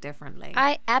presents it differently.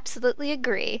 I absolutely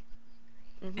agree.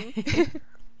 Mm-hmm.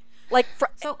 Like,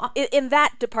 in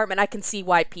that department, I can see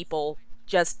why people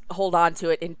just hold on to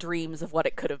it in dreams of what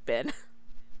it could have been.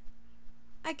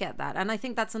 I get that, and I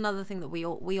think that's another thing that we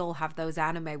all have those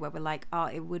anime where we're like, oh,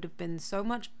 it would have been so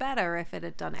much better if it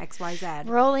had done X, Y, Z.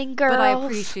 Rolling Girls. But I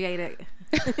appreciate it.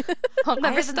 I'll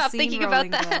never stop thinking about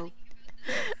that.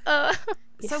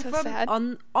 So from sad.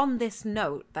 on this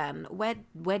note, then,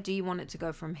 where do you want it to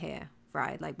go from here,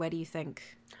 right? Like, where do you think?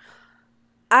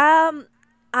 I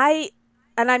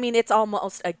mean, it's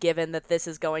almost a given that this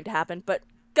is going to happen, but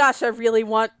gosh, I really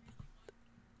want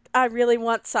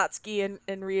Satsuki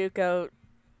and Ryuko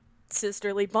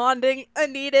sisterly bonding. I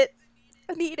need it.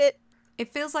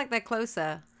 It feels like they're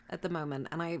closer at the moment,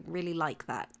 and I really like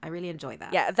that. I really enjoy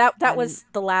that. Yeah, that was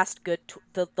the last good,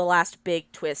 the last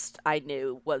big twist I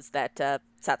knew was that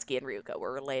Satsuki and Ryuko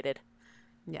were related.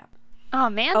 Yeah. Oh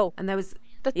man. Oh, and there was.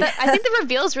 I think the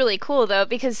reveal is really cool though,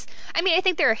 because I mean I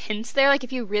think there are hints there. Like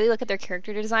if you really look at their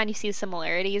character design, you see the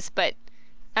similarities, but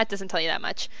that doesn't tell you that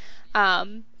much.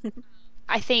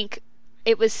 I think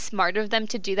it was smart of them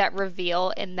to do that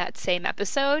reveal in that same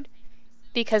episode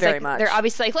Because Very like much. they're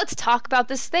obviously like, let's talk about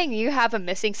this thing. You have a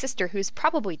missing sister who's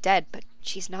probably dead, but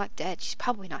she's not dead. She's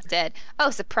probably not dead.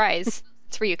 Oh, surprise.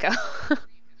 It's Ryuko.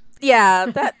 Yeah,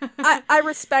 that I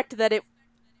respect that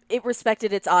it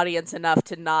respected its audience enough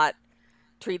to not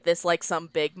treat this like some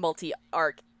big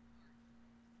multi-arc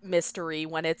mystery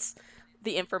when it's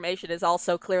the information is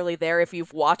also clearly there if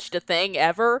you've watched a thing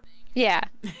ever, Yeah.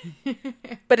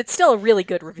 but it's still a really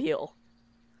good reveal.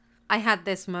 I had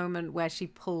this moment where she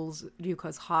pulls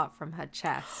Ryuko's heart from her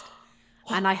chest,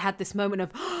 and I had this moment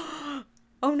of,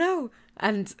 oh no!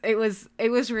 And it was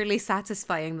really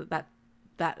satisfying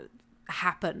that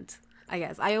happened. I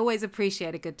guess I always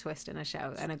appreciate a good twist in a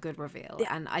show and a good reveal,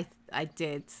 and I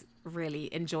did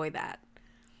really enjoy that.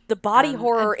 The body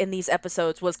horror in these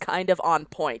episodes was kind of on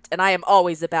point, and I am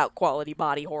always about quality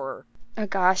body horror. Oh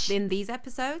gosh. In these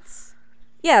episodes,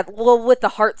 Yeah, well, with the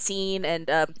heart scene and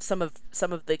some of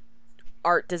the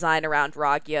art design around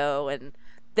Ragyo, and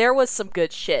there was some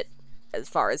good shit as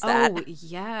far as that. oh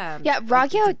yeah, Yeah,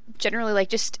 Ragyo generally, like,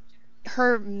 just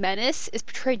her menace is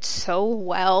portrayed so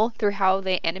well through how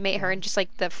they animate her and just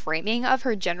like the framing of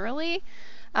her generally.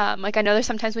 Like, I know there's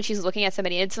sometimes when she's looking at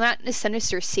somebody, it's not a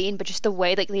sinister scene, but just the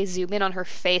way like they zoom in on her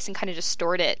face and kind of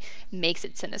distort it makes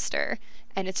it sinister,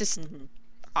 and it's just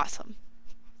awesome.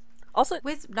 Also,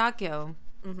 with Ragyo.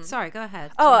 Sorry, go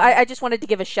ahead. oh, I just wanted to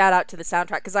give a shout out to the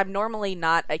soundtrack because I'm normally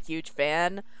not a huge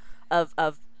fan of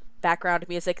background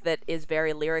music that is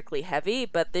very lyrically heavy,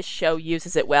 but this show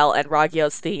uses it well, and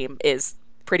Ragyo's theme is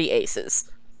pretty aces.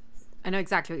 I know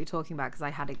exactly what you're talking about because I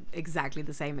had exactly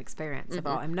the same experience.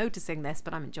 About I'm noticing this,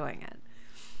 but I'm enjoying it.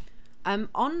 On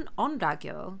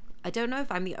Ragyo, I don't know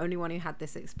if I'm the only one who had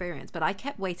this experience, but I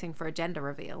kept waiting for a gender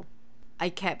reveal. I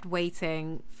kept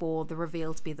waiting for the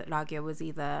reveal to be that Ragyo was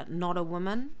either not a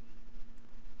woman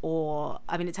or,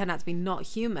 I mean, it turned out to be not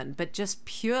human, but just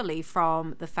purely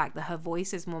from the fact that her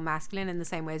voice is more masculine in the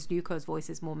same way as Ryuko's voice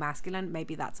is more masculine.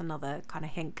 Maybe that's another kind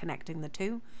of hint connecting the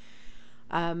two.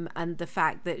 And the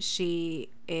fact that she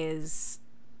is,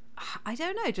 I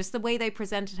don't know, just the way they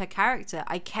presented her character,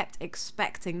 I kept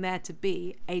expecting there to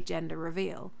be a gender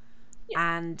reveal.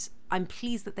 And I'm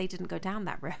pleased that they didn't go down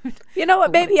that road. You know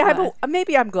what? Maybe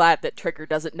Maybe I'm glad that Trigger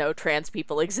doesn't know trans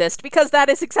people exist because that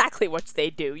is exactly what they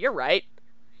do. You're right.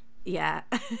 Yeah.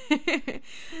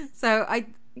 So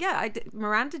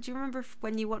Miranda, do you remember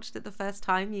when you watched it the first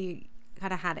time, you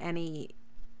kind of had any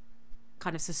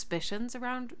kind of suspicions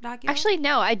around Ragyo? Actually,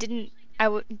 no, I didn't.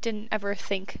 Didn't ever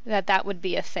think that that would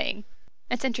be a thing.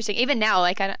 It's interesting. Even now,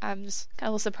 like I'm just a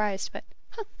little surprised, but.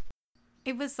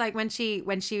 It was like when she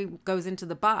goes into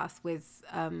the bath with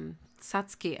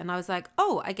Satsuki, and I was like,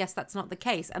 oh, I guess that's not the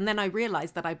case. And then I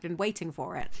realized that I've been waiting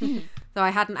for it. So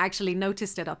I hadn't actually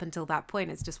noticed it up until that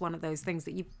point. It's just one of those things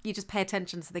that you just pay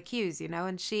attention to the cues, you know?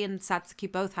 And she and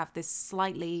Satsuki both have this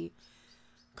slightly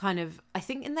kind of, I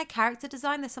think in their character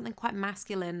design, there's something quite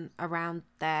masculine around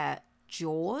their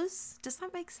jaws. Does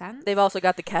that make sense? They've also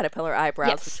got the caterpillar eyebrows,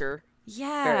 Yes. which are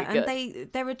Yeah, very good.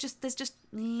 and there's just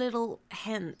little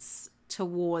hints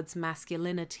towards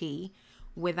masculinity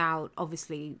without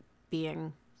obviously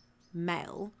being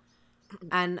male.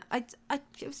 And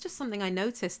it was just something I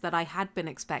noticed that I had been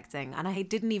expecting, and I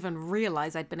didn't even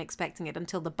realize I'd been expecting it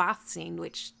until the bath scene,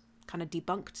 which kind of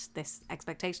debunked this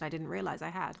expectation I didn't realize I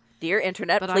had. Dear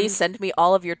Internet, But please send me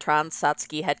all of your trans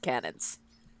Satsuki headcanons.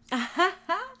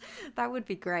 That would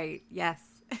be great, yes.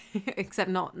 Except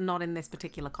not in this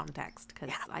particular context,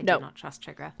 because I no. do not trust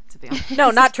Trigger, to be honest.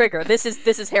 No, not Trigger. This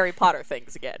is Harry Potter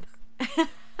things again.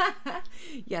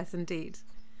 Yes, indeed.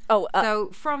 Oh,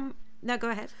 No, go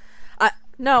ahead.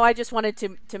 no, I just wanted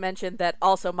to mention that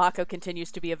also Mako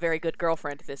continues to be a very good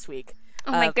girlfriend this week.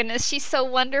 Oh my goodness, she's so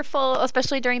wonderful,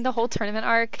 especially during the whole tournament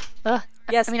arc. Ugh.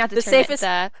 Yes, I mean, not the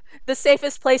tournament, the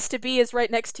safest place to be is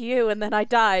right next to you, and then I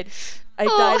died. I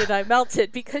died and I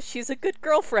melted because she's a good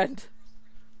girlfriend.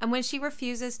 And when she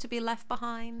refuses to be left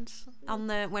behind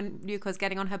when Ryuko's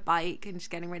getting on her bike and she's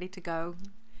getting ready to go,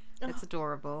 it's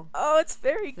adorable. Oh, it's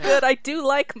very good. I do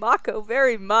like Mako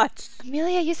very much.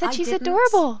 Amelia, you said I she's didn't.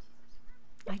 adorable.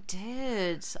 I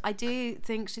did. I do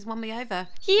think she's won me over.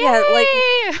 Yay! Yeah,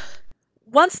 like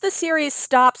once the series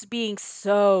stops being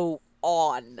so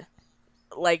on,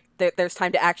 like there's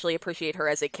time to actually appreciate her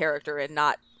as a character and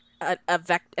not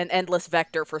an endless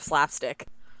vector for slapstick.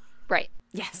 Right.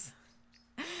 Yes.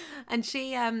 And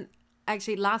she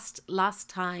actually last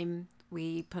time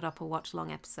we put up a watch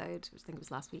along episode, which I think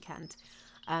was last weekend,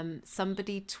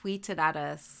 somebody tweeted at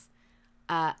us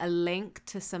a link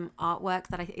to some artwork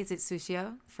that is it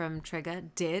Sushio from Trigger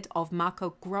did of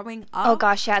Mako growing up. Oh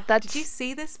gosh, yeah, that's. Did you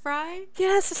see this, Fry?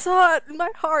 Yes, I saw it in my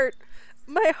heart.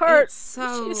 My heart. It's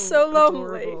so She's so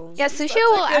lonely. adorable. Yeah, She's Sushio such a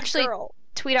will good actually girl.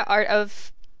 tweet out art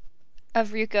of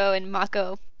Ryuko and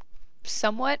Mako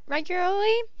somewhat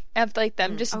regularly of like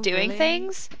them just Oh, doing really?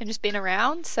 things and just being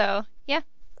around. So yeah,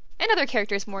 and other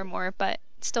characters more and more, but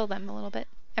still them a little bit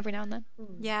every now and then.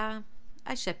 Yeah,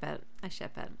 I ship it. I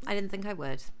ship it. I didn't think I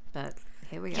would, but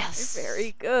here we Yes.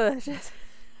 Very good.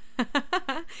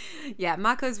 are. Yeah,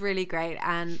 Mako's really great,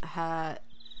 and her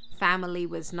family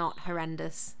was not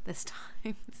horrendous this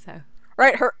time. So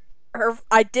Right, her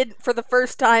I did for the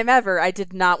first time ever, I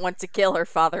did not want to kill her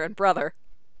father and brother.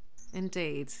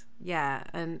 indeed, yeah.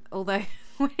 And although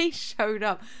when he showed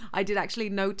up, I did actually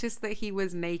notice that he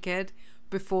was naked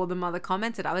before the mother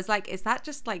commented. I was like, is that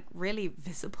just like really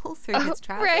visible through his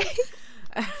trousers?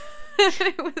 Right.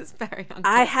 It was very uncomfortable.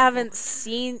 I haven't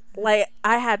seen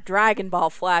I had Dragon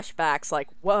Ball flashbacks like,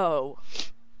 whoa.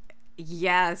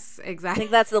 Yes, I exactly.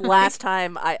 think that's the last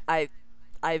time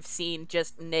I've seen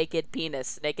just naked kid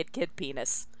penis.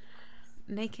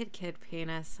 Naked kid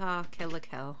penis. Oh, Kill la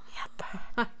Kill.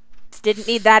 Didn't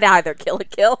need that either, Kill a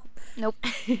Kill. Nope.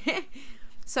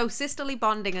 So, sisterly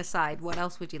bonding aside, what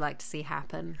else would you like to see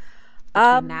happen?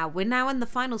 Um, We're now in the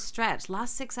final stretch.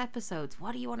 Last 6 episodes.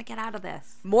 What do you want to get out of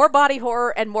this? More body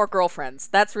horror and more girlfriends.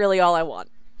 That's really all I want.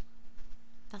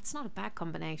 That's not a bad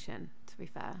combination, to be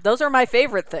fair. Those are my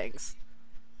favorite things.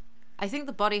 I think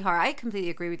the body horror, I completely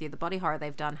agree with you. The body horror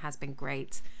they've done has been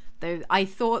great. Though I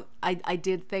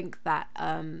did think that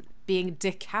being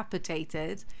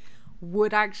decapitated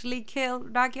would actually kill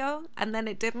Nagyo, and then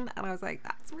it didn't, and I was like,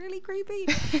 that's really creepy.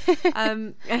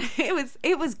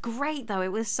 It was great though.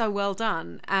 It was so well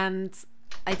done, and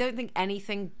I don't think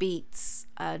anything beats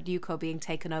Ryuko being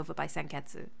taken over by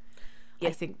Senketsu. I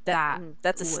think that's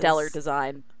a was- stellar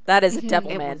design. That is a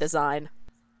Devilman was- design.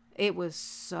 It was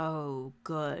so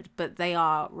good, but they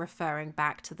are referring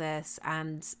back to this,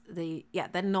 and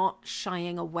they're not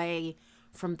shying away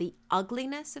from the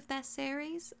ugliness of their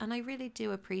series, and I really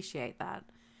do appreciate that.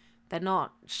 They're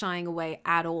not shying away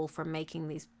at all from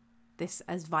making this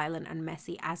as violent and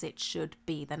messy as it should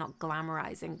be. They're not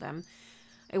glamorizing them,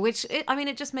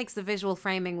 it just makes the visual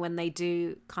framing when they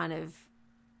do kind of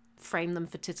frame them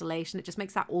for titillation. It just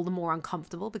makes that all the more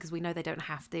uncomfortable because we know they don't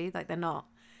have to. Like they're not.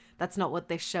 That's not what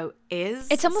this show is.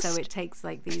 It's almost so it takes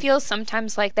like these. feels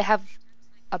sometimes like they have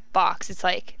a box. It's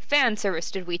like fan service.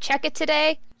 Did we check it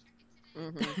today?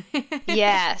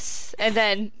 Yes. And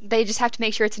then they just have to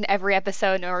make sure it's in every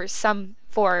episode or some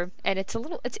form, and it's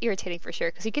irritating for sure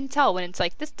because you can tell when it's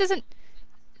like this doesn't.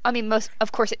 I mean,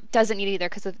 of course it doesn't need either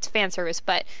because it's fan service,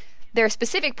 but there are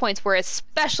specific points where it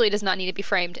especially does not need to be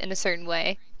framed in a certain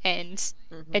way, and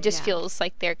it just Yeah. feels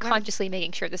like they're consciously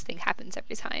making sure this thing happens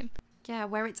every time. Yeah,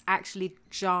 where it's actually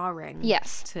jarring.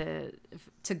 Yes.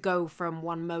 To go from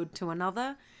one mode to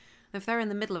another. If they're in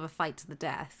the middle of a fight to the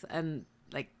death and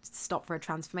like stop for a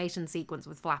transformation sequence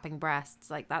with flapping breasts,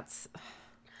 like that's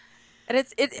And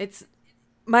it's it's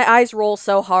my eyes roll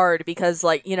so hard because,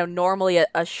 like, you know, normally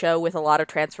a show with a lot of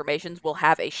transformations will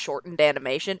have a shortened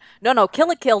animation. No, Kill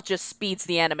la Kill just speeds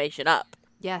the animation up.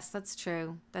 yes, that's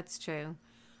true. That's true.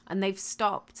 And they've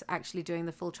stopped actually doing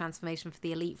the full transformation for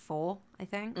the Elite Four, I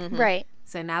think. Right.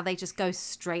 So now they just go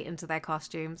straight into their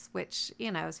costumes, which,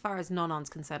 you know, as far as Non-On's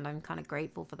concerned, I'm kind of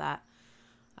grateful for that.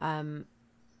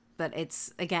 But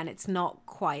it's not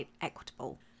quite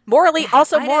equitable. More Elite,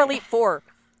 also I more don't- Elite 4.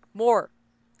 More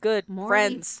good More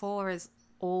Elite friends. Four is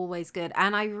always good.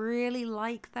 And I really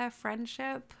like their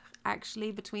friendship,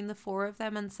 actually, between the 4 of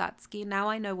them and Satsuki. Now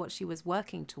I know what she was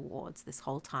working towards this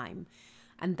whole time.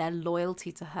 And their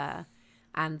loyalty to her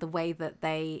and the way that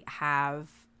they have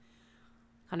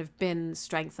kind of been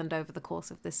strengthened over the course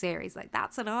of the series. Like,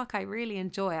 that's an arc I really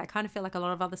enjoy. I kind of feel like a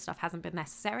lot of other stuff hasn't been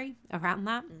necessary around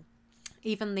that.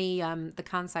 Even the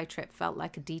Kansai trip felt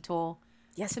like a detour.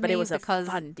 Yes, to but me it was a because-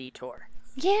 fun detour.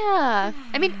 Yeah.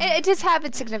 I mean, it does have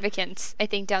its significance, I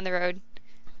think, down the road.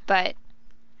 But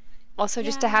also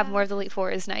just to have Yeah. more of the Elite Four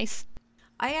is nice.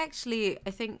 I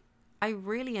think I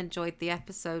really enjoyed the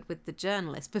episode with the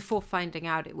journalist before finding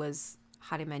out it was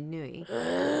Harime Nui.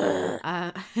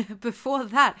 Before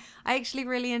that, I actually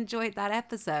really enjoyed that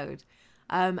episode.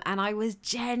 And I was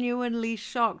genuinely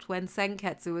shocked when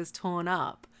Senketsu was torn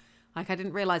up. Like, I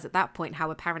didn't realize at that point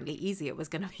how apparently easy it was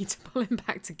going to be to pull him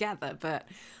back together. But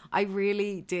I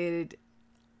really did.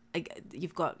 Like,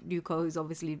 you've got Yuko, who's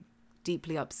obviously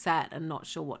deeply upset and not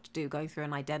sure what to do, going through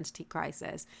an identity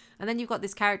crisis. And then you've got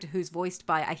this character who's voiced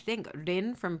by, I think,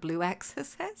 Rin from Blue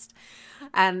Exorcist.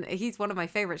 And he's one of my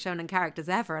favorite shonen characters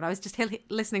ever. And I was just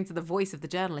listening to the voice of the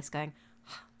journalist going,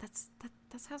 oh,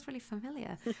 that sounds really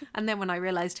familiar. And then when I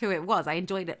realized who it was, I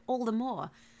enjoyed it all the more.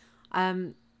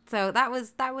 So that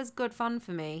was good fun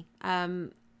for me.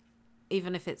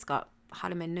 Even if it's got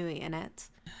Harime Nui in it.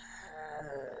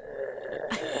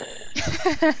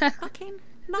 Not keen.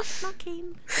 Not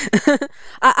keen.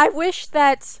 I wish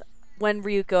that when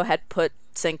Ryuko had put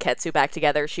Senketsu back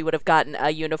together, she would have gotten a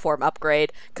uniform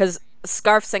upgrade, because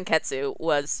Scarf Senketsu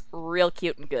was real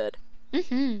cute and good.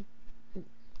 Mm-hmm.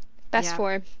 Best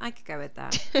form. I could go with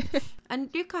that.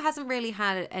 And Ryuko hasn't really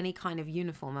had any kind of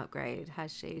uniform upgrade,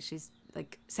 has she? She's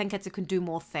like, Senketsu can do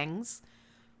more things,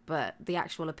 but the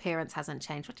actual appearance hasn't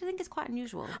changed, which I think is quite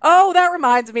unusual. Oh, that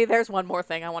reminds me, there's one more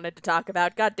thing I wanted to talk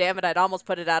about. God damn it, I'd almost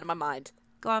put it out of my mind.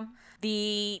 Go on.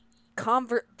 The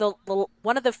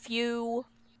one of the few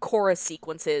chorus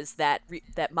sequences that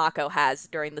Mako has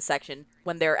during the section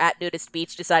when they're at Nudist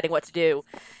Beach deciding what to do,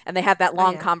 and they have that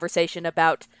long conversation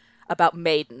about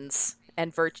maidens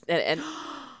and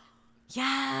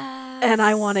yes, and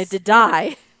I wanted to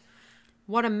die.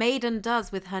 What a maiden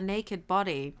does with her naked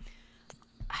body.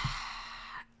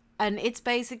 And it's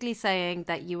basically saying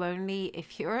that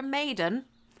if you are a maiden,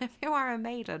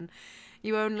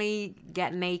 you only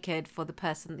get naked for the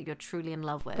person that you're truly in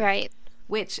love with. Right.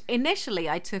 Which initially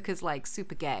I took as like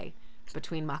super gay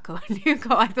between Mako and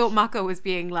Ryuko. I thought Mako was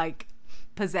being like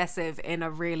possessive in a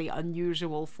really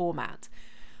unusual format.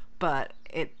 But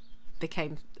it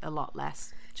became a lot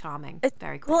less charming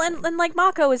very quickly. Well, and like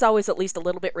Mako is always at least a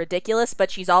little bit ridiculous, but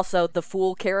she's also the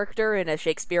fool character in a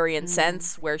Shakespearean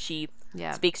sense where she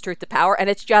speaks truth to power, and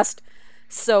it's just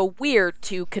so weird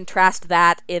to contrast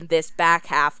that in this back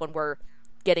half when we're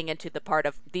getting into the part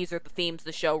of these are the themes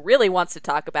the show really wants to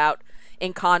talk about,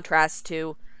 in contrast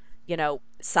to,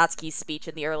 Satsuki's speech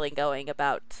in the early going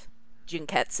about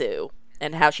Junketsu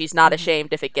and how she's not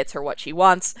ashamed if it gets her what she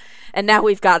wants. And now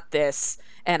we've got this,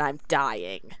 and I'm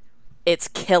dying. It's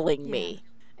killing me.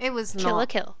 It was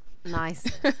kill. Nice.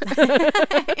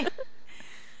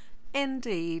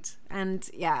 Indeed. And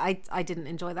yeah, I didn't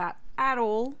enjoy that at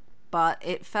all. But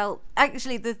it felt...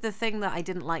 Actually, the thing that I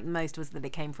didn't like most was that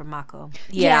it came from Mako.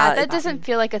 Yeah, that doesn't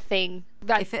feel like a thing.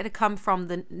 If it had come from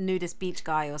the Nudist Beach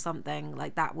guy or something,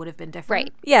 like, that would have been different.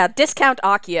 Right. Yeah, discount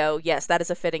Akio. Yes, that is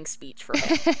a fitting speech for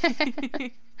her.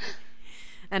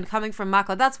 And coming from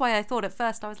Mako, that's why I thought at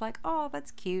first, I was like, oh,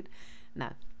 that's cute.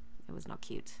 No, it was not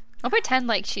cute. I'll pretend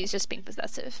like she's just being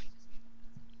possessive.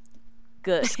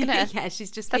 Good. Yeah,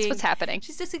 she's just That's what's happening.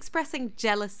 She's just expressing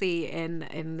jealousy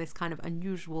in this kind of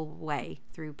unusual way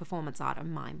through performance art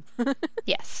and mime.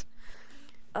 Yes.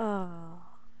 Oh.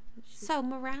 So,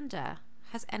 Miranda,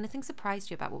 has anything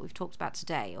surprised you about what we've talked about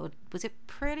today? Or was it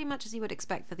pretty much as you would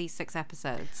expect for these 6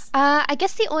 episodes? I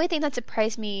guess the only thing that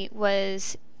surprised me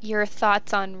was your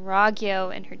thoughts on Ragyo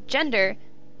and her gender.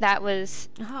 That was,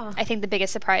 I think, the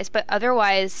biggest surprise. But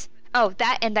otherwise,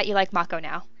 that and that you like Mako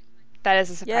now. That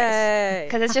is a surprise.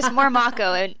 Because it's just more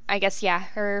Mako, and I guess,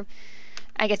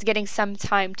 getting some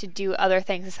time to do other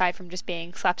things aside from just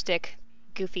being slapstick,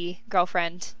 goofy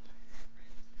girlfriend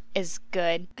is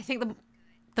good. I think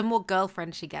the more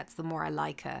girlfriend she gets, the more I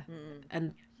like her.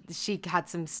 And she had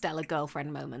some stellar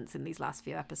girlfriend moments in these last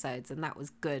few episodes, and that was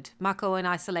good. Mako in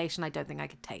isolation, I don't think I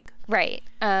could take. Right.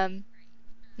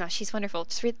 No, she's wonderful.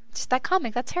 Just read that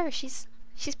comic. That's her. She's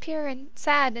pure and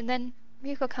sad, and then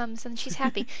Ryuko comes and she's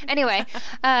happy. Anyway,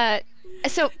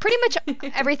 so pretty much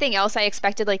everything else I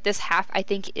expected, like this half, I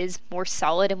think is more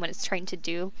solid in what it's trying to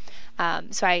do.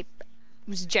 So I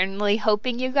was generally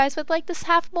hoping you guys would like this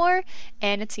half more,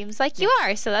 and it seems like you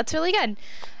are, so that's really good.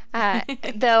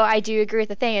 Though I do agree with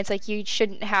the thing, it's like you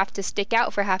shouldn't have to stick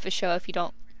out for half a show if you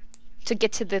don't, to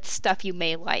get to the stuff you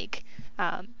may like.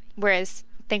 Whereas,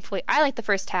 thankfully, I like the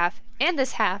first half, and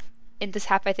this half,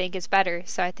 I think, is better,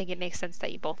 so I think it makes sense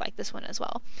that you both like this one as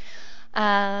well.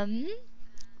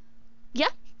 Yeah,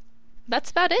 that's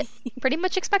about it. Pretty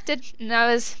much expected. And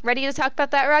I was ready to talk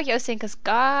about that Ragyo scene, because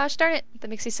gosh darn it, that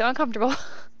makes me so uncomfortable.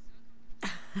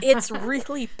 It's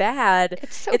really bad.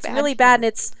 It's bad. Really bad, and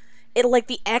it's like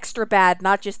the extra bad,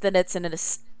 not just that it's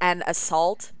an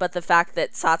assault, but the fact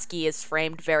that Satsuki is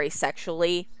framed very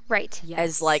sexually. Right. Yes,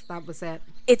 as like, that was it.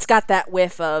 It's got that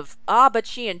whiff of, but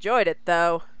she enjoyed it,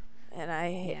 though.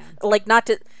 And like, not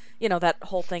to, that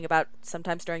whole thing about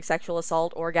sometimes during sexual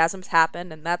assault, orgasms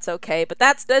happen, and that's okay, but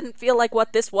that didn't feel like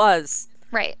what this was.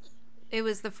 Right. It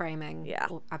was the framing. Yeah.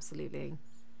 Absolutely.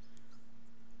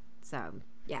 So,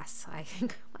 yes, I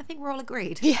think we're all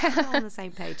agreed. Yeah. We're all on the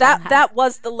same page. That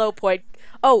was the low point.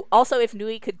 Oh, also, if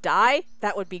Nui could die,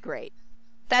 that would be great.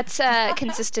 That's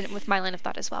consistent with my line of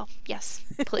thought as well. Yes,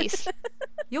 please.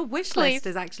 Your wish list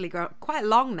is actually quite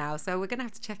long now, so we're going to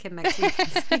have to check in next week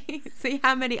and see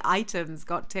how many items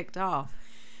got ticked off.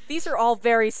 These are all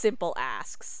very simple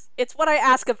asks. It's what I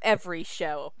ask of every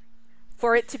show.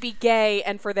 for it to be gay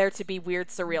and for there to be weird,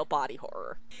 surreal body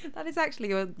horror. That is actually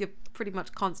your pretty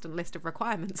much constant list of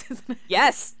requirements, isn't it?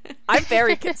 Yes, I'm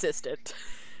very consistent.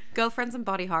 Girlfriends and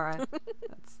body horror.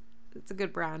 It's a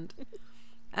good brand.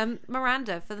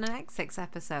 Miranda, for the next 6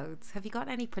 episodes, have you got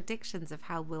any predictions of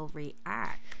how we'll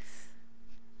react?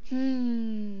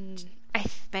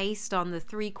 Based on the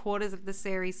 3/4 of the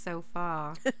series so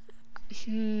far.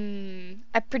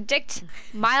 I predict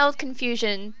mild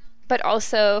confusion, but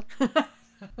also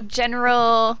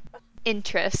general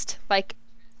interest. Like,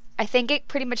 I think it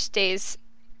pretty much stays,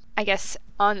 I guess,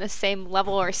 on the same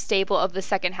level or stable of the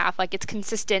second half. Like, it's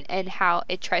consistent in how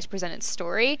it tries to present its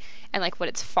story and like what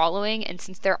it's following. And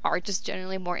since there are just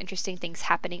generally more interesting things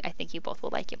happening, I think you both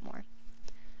will like it more.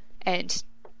 And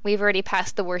we've already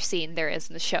passed the worst scene there is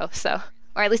in the show, so,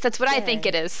 or at least that's what I think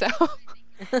it is. So.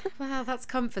 Well, that's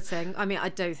comforting. I mean, I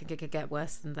don't think it could get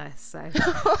worse than this. So,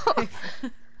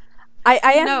 I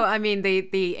am... No, I mean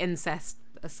the incest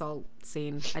assault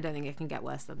scene. I don't think it can get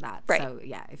worse than that. Right. So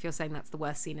yeah, if you're saying that's the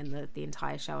worst scene in the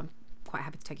entire show, I'm quite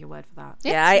happy to take your word for that.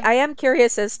 Yeah, I am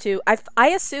curious as to... I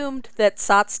assumed that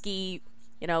Satsuki,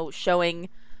 showing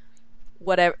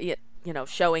whatever,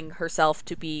 showing herself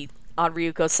to be on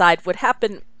Ryuko's side would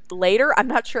happen later. I'm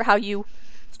not sure how you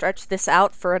stretch this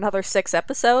out for another 6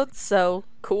 episodes, so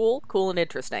cool and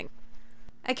interesting.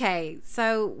 Okay,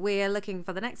 so we're looking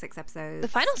for the next 6 episodes. The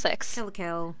final 6. Kill la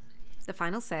Kill. The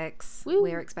final 6. Woo.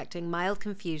 We're expecting mild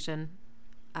confusion.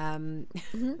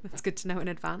 That's good to know in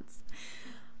advance.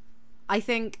 I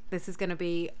think this is going to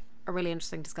be a really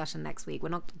interesting discussion next week. We're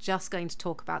not just going to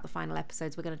talk about the final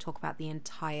episodes. We're going to talk about the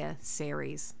entire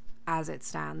series as it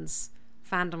stands.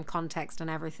 Fandom context and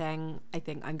everything. I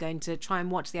think I'm going to try and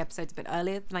watch the episodes a bit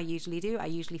earlier than I usually do. I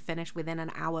usually finish within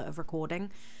an hour of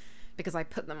recording because I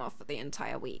put them off for the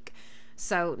entire week.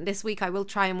 So this week I will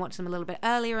try and watch them a little bit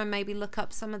earlier and maybe look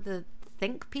up some of the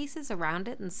think pieces around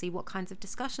it and see what kinds of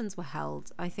discussions were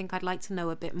held. I think I'd like to know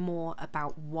a bit more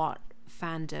about what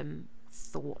fandom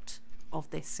thought of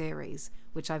this series,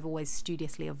 which I've always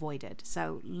studiously avoided.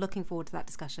 So looking forward to that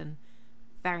discussion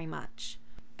very much.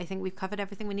 I think we've covered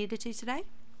everything we needed to today.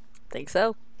 Think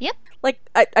so. Yep. Like,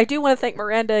 I do want to thank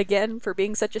Miranda again for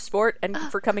being such a sport and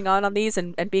for coming on these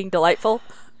and being delightful.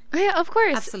 Yeah, of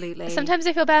course. Absolutely. Sometimes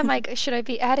I feel bad. I'm like, should I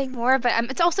be adding more?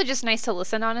 But it's also just nice to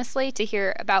listen, honestly, to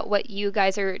hear about what you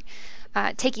guys are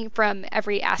taking from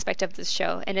every aspect of this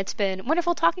show. And it's been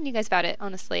wonderful talking to you guys about it,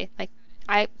 honestly. Like,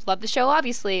 I love the show,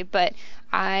 obviously, but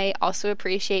I also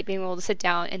appreciate being able to sit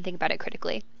down and think about it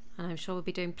critically. And I'm sure we'll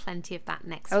be doing plenty of that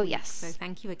next Oh, week. yes. So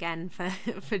thank you again for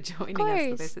joining us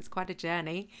for this. It's quite a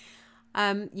journey.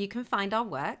 You can find our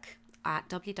work at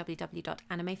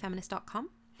www.animefeminist.com.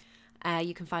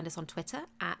 You can find us on Twitter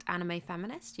at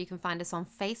animefeminist. You can find us on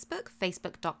Facebook,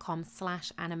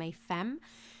 facebook.com/animefem.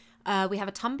 We have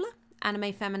a Tumblr,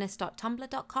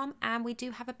 animefeminist.tumblr.com, and we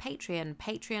do have a Patreon,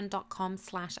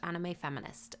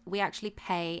 patreon.com/animefeminist. We actually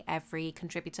pay every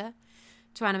contributor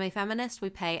to Anime Feminist. We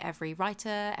pay every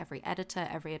writer, every editor,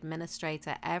 every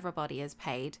administrator. Everybody is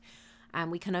paid.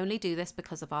 And we can only do this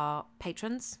because of our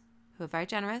patrons, who are very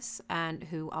generous and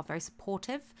who are very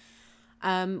supportive.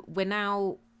 We're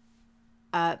now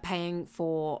paying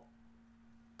for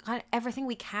kind of everything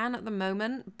we can at the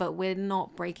moment, but we're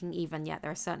not breaking even yet.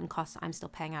 There are certain costs I'm still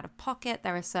paying out of pocket.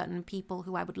 There are certain people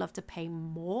who I would love to pay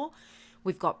more.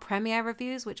 We've got premiere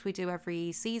reviews, which we do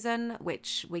every season,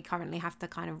 which we currently have to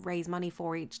kind of raise money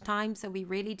for each time. So we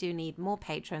really do need more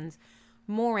patrons,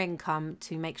 more income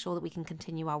to make sure that we can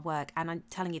continue our work. And I'm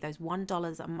telling you, those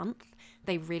 $1 a month,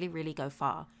 they really, really go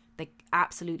far. They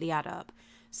absolutely add up.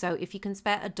 So if you can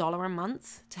spare $1 a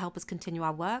month to help us continue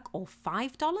our work, or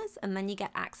 $5, and then you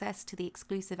get access to the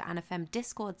exclusive AniFem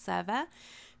Discord server,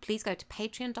 please go to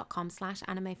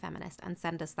patreon.com/animefeminist and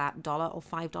send us that $1 or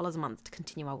 $5 a month to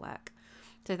continue our work.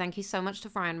 So thank you so much to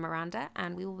Brian and Miranda,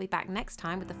 and we will be back next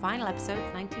time with the final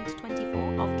episode, 19 to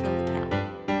 24 of Kill la Kill.